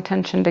allowing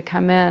tension to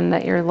come in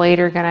that you're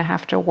later going to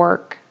have to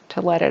work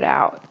to let it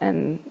out,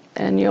 and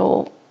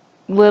you'll,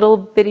 little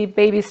bitty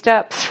baby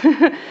steps,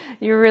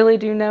 you really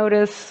do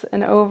notice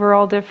an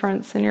overall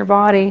difference in your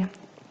body.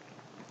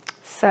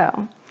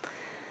 So,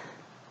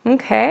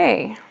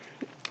 okay.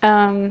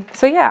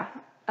 So yeah,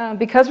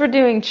 because we're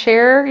doing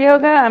chair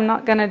yoga, I'm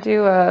not going to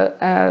do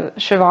a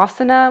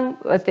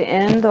Shavasana at the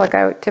end like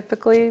I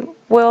typically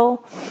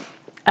will.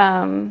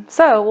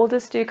 So we'll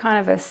just do kind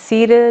of a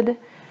seated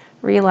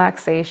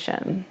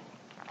relaxation.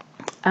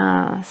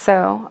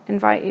 So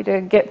invite you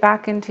to get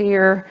back into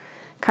your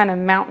kind of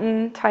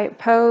mountain type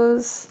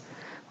pose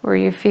where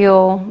you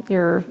feel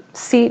your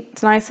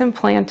seat's nice and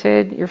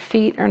planted, your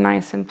feet are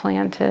nice and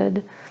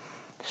planted,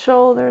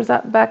 shoulders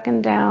up, back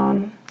and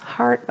down,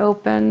 heart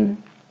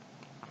open,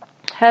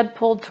 head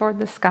pulled toward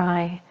the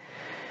sky.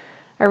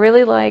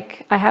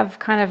 I have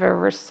kind of a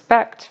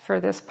respect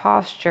for this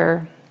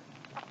posture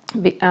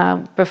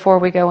before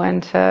we go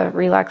into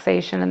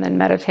relaxation and then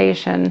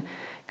meditation,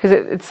 because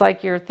it's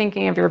like you're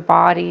thinking of your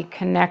body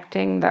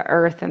connecting the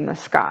earth and the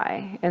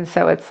sky. And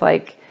so it's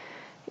like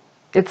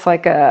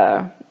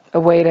a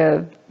way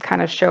to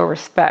kind of show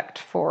respect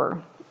for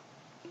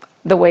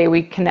the way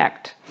we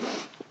connect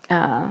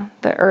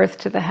the earth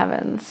to the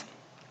heavens.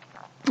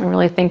 I'm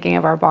really thinking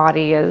of our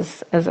body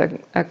as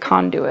a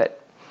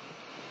conduit.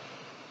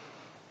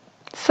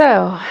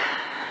 So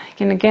you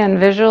can again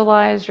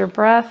visualize your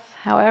breath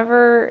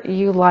however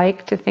you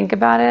like to think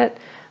about it,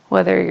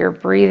 whether you're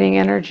breathing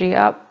energy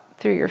up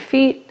through your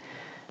feet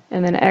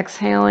and then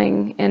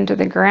exhaling into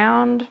the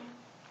ground.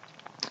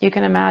 You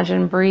can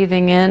imagine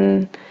breathing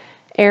in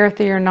air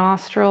through your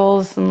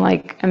nostrils and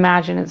like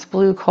imagine it's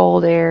blue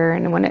cold air,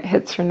 and when it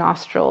hits your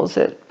nostrils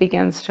it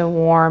begins to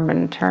warm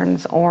and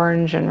turns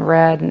orange and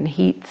red and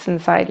heats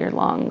inside your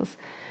lungs.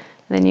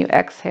 And then you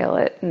exhale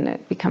it and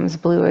it becomes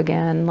blue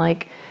again.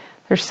 Like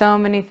there's so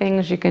many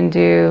things you can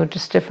do,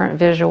 just different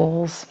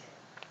visuals.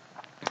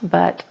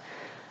 But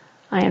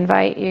I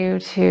invite you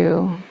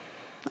to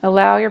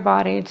allow your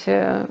body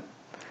to,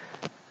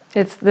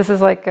 this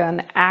is like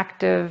an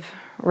active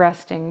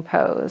resting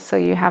pose. So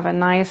you have a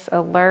nice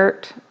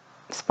alert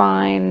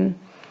spine.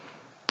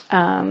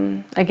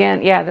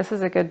 Again, yeah, this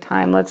is a good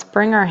time. Let's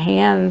bring our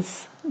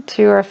hands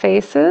to our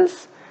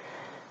faces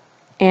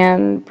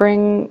and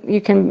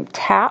you can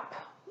tap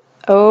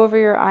over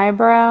your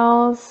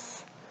eyebrows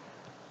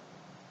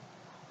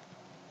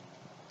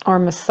or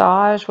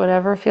massage,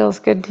 whatever feels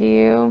good to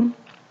you,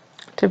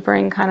 to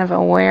bring kind of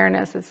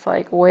awareness. It's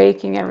like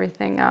waking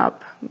everything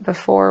up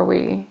before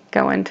we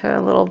go into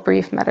a little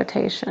brief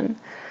meditation.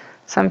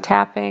 So I'm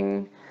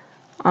tapping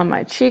on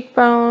my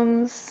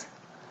cheekbones,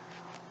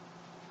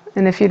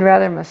 and if you'd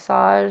rather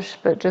massage,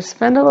 but just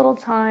spend a little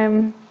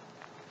time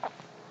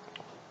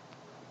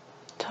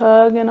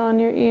tugging on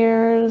your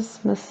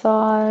ears,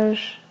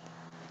 massage,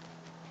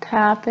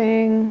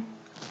 tapping.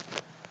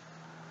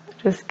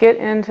 Just get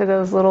into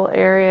those little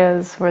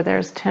areas where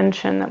there's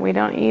tension that we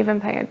don't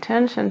even pay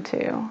attention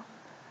to.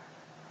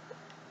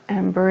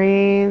 And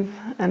breathe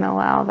and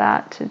allow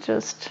that to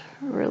just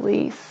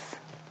release.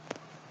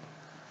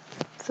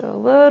 So a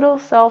little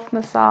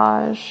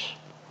self-massage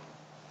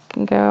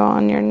can go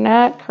on your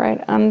neck,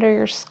 right under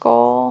your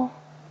skull.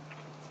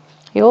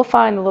 You'll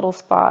find little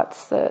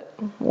spots that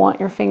want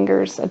your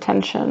fingers'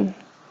 attention.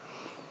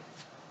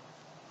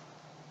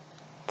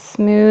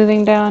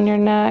 Smoothing down your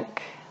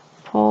neck,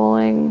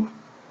 pulling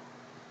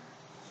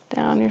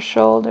down your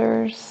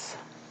shoulders.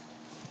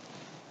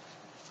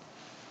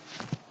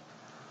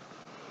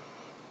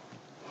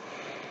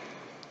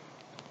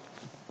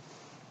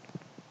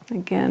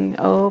 Again,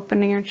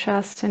 opening your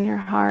chest and your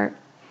heart.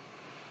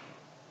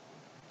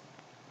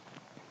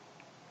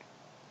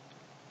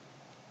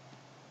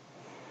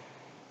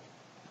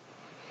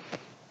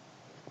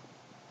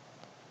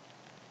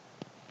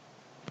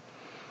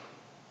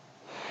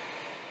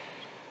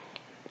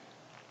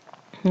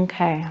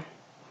 Okay.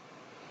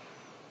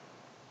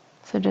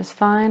 So just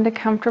find a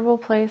comfortable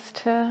place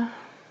to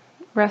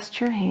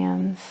rest your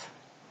hands.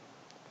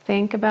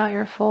 Think about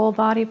your full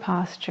body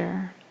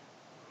posture.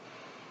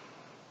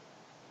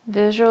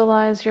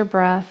 Visualize your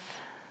breath,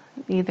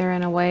 either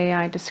in a way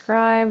I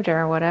described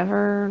or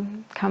whatever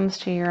comes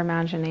to your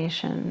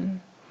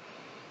imagination.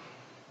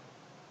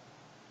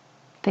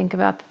 Think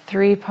about the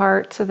 3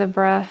 parts of the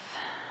breath,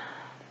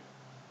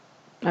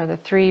 or the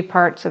 3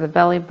 parts of the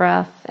belly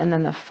breath, and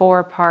then the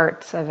 4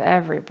 parts of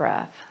every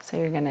breath. So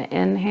you're going to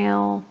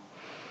inhale,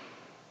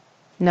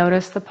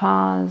 notice the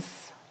pause,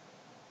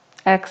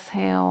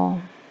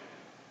 exhale,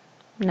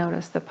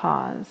 notice the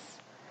pause.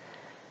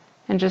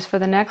 And just for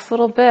the next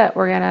little bit,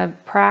 we're going to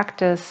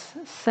practice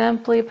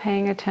simply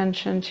paying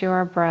attention to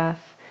our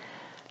breath.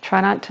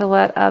 Try not to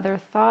let other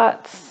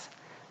thoughts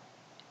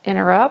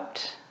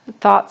interrupt.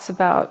 Thoughts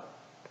about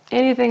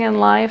anything in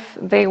life,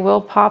 they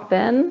will pop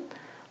in.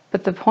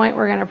 But the point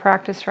we're going to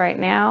practice right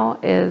now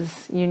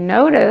is you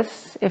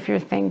notice if you're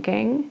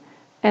thinking,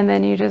 and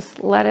then you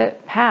just let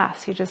it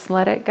pass. You just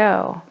let it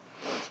go.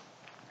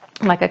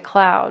 Like a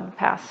cloud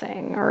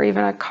passing or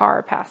even a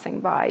car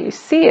passing by. You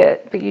see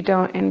it, but you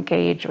don't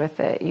engage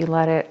with it. You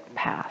let it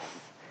pass.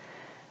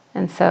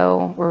 And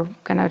so we're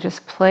going to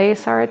just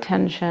place our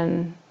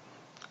attention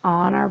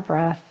on our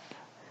breath,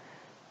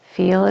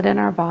 feel it in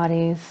our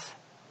bodies,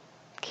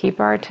 keep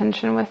our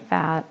attention with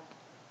that.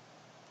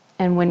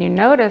 And when you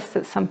notice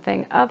that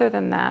something other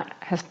than that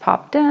has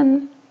popped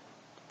in,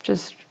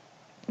 just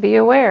be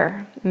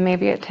aware.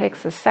 Maybe it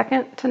takes a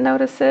second to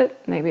notice it,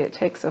 maybe it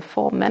takes a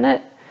full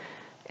minute.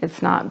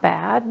 It's not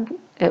bad,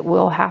 it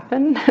will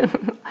happen.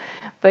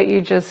 But you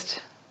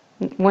just,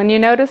 when you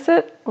notice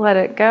it, let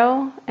it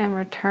go and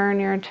return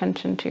your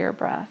attention to your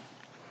breath.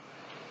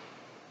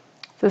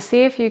 So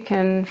see if you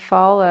can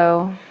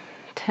follow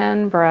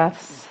 10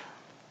 breaths,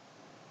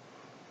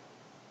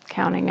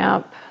 counting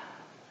up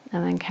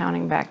and then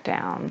counting back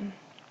down.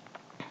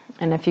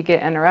 And if you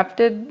get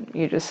interrupted,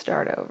 you just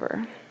start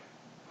over.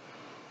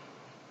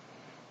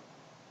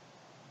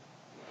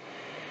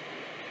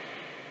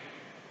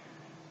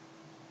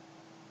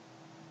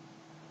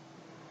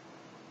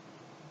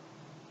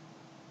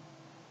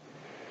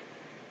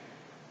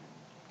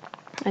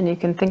 And you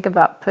can think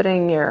about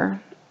putting your,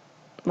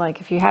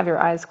 like if you have your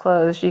eyes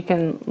closed, you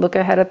can look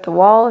ahead at the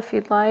wall if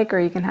you'd like, or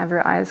you can have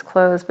your eyes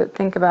closed, but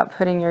think about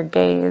putting your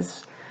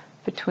gaze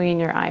between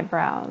your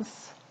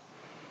eyebrows.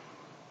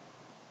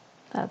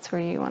 That's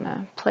where you want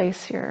to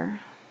place your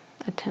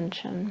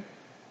attention.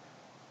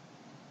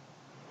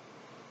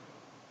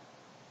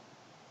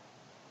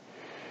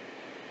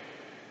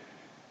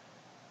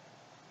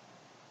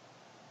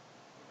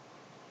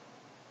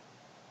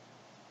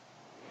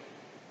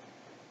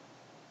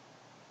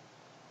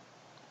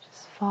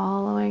 Just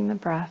following the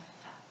breath.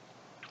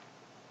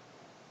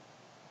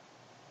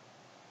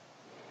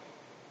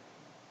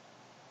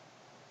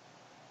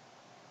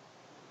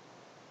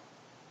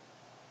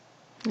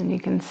 And you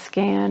can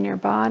scan your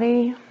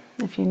body.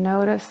 If you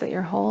notice that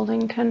you're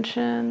holding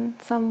tension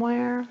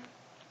somewhere,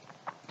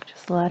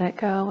 just let it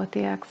go with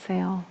the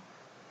exhale.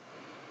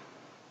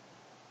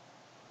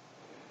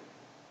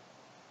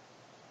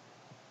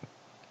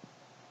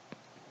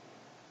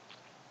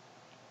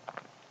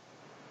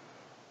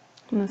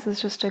 And this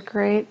is just a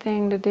great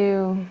thing to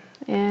do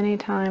any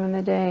time in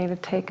the day, to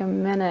take a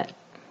minute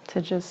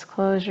to just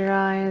close your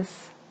eyes,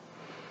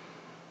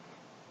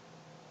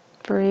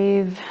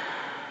 breathe,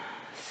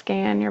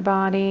 scan your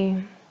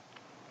body.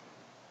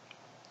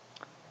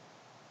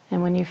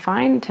 And when you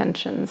find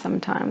tension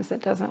sometimes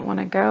that doesn't want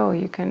to go,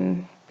 you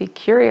can be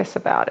curious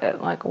about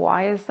it. Like,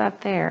 why is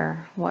that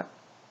there? What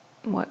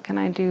can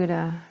I do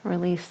to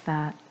release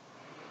that?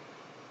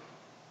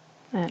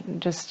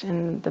 And just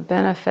in the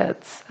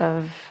benefits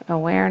of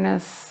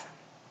awareness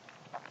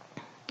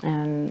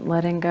and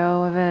letting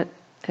go of it,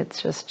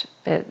 it's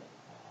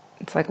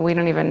like we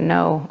don't even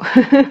know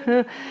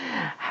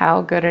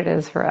how good it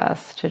is for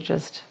us to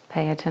just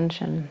pay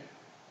attention.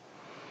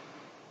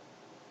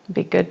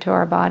 Be good to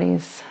our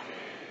bodies.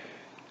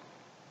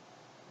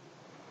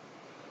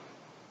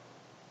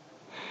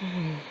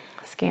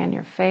 Scan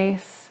your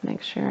face,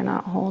 make sure you're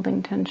not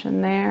holding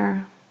tension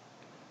there.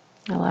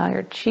 Allow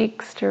your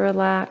cheeks to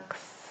relax.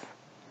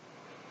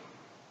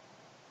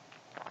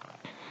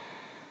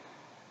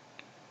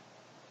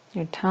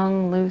 Your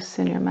tongue loose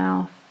in your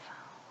mouth,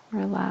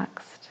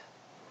 relaxed.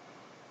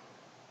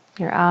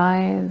 Your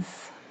eyes.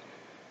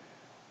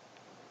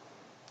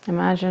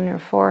 Imagine your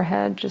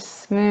forehead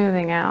just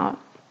smoothing out.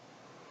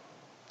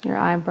 Your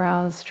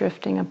eyebrows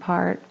drifting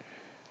apart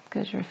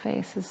because your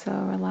face is so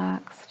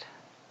relaxed.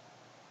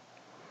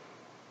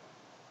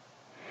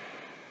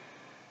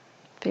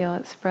 Feel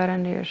it spread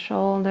into your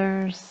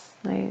shoulders.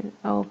 They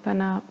open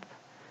up.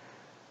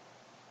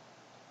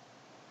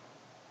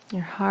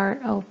 Your heart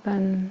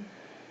open.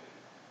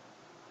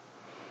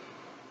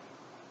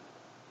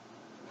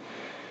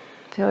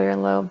 Feel your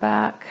low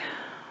back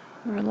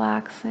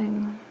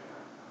relaxing.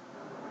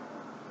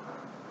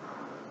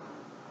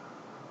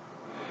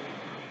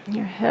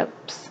 Your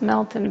hips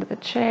melt into the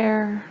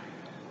chair.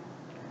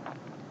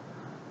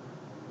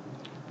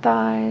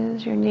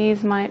 Thighs, your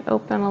knees might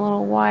open a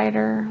little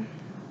wider.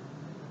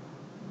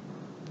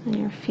 And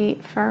your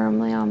feet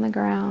firmly on the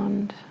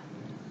ground.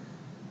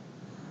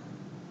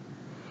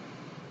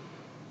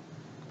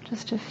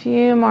 Just a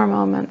few more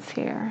moments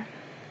here,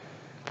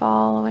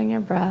 following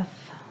your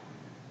breath,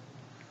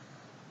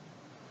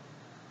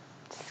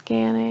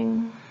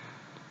 scanning,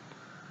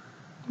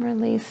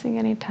 releasing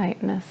any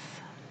tightness.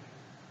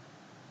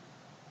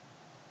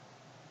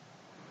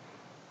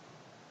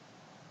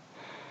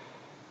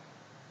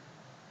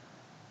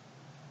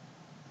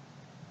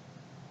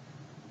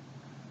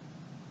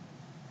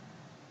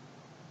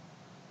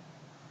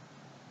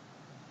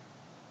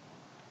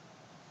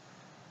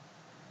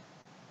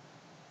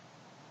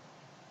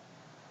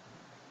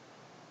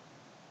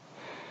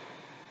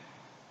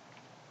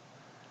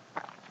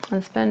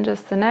 And spend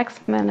just the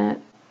next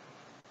minute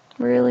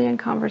really in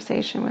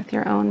conversation with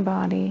your own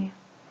body.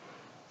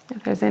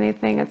 If there's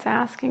anything it's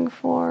asking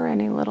for,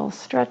 any little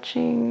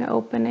stretching,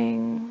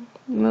 opening,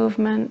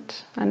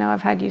 movement. I know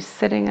I've had you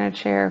sitting in a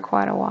chair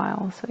quite a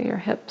while, so your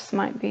hips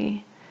might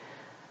be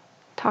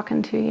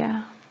talking to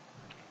you.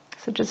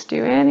 So just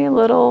do any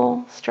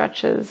little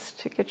stretches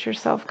to get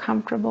yourself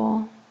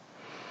comfortable.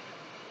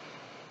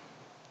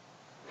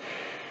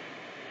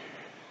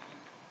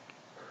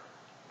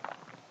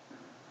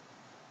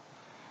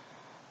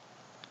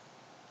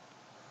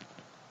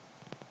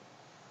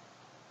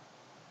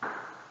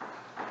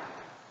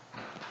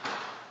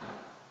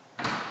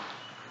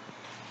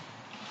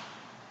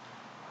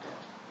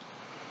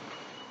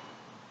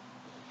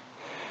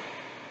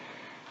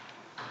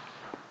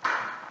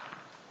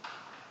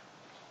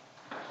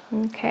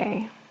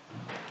 Okay.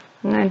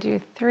 I'm going to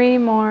do 3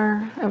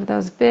 more of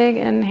those big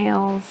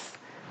inhales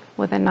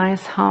with a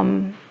nice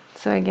hum.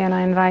 So again,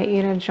 I invite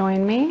you to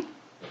join me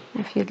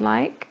if you'd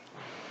like.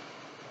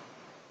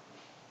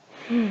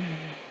 Do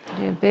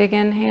a big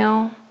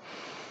inhale.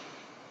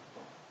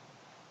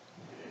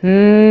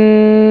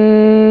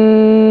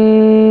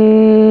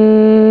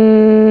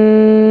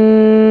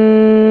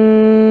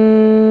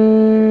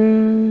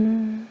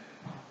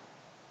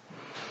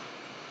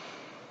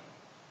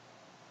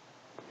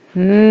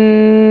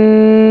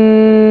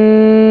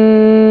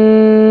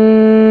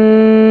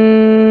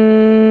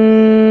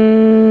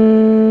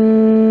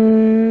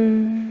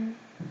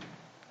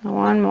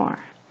 One more.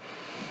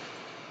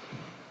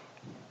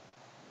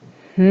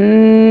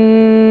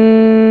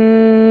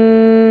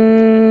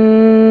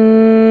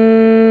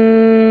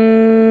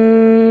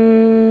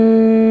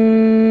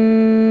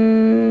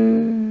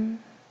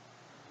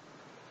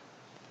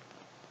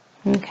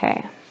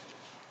 Okay.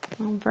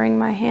 I'll bring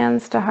my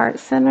hands to heart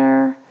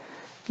center.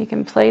 You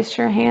can place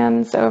your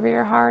hands over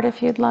your heart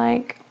if you'd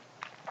like.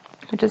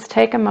 Or just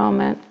take a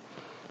moment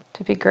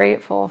to be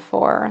grateful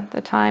for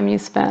the time you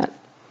spent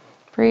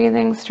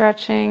breathing,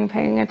 stretching,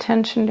 paying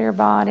attention to your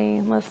body,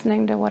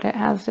 listening to what it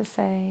has to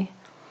say.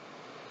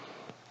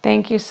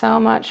 Thank you so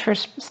much for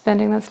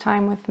spending this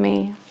time with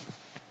me.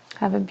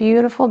 Have a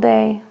beautiful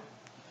day.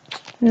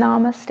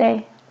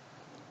 Namaste.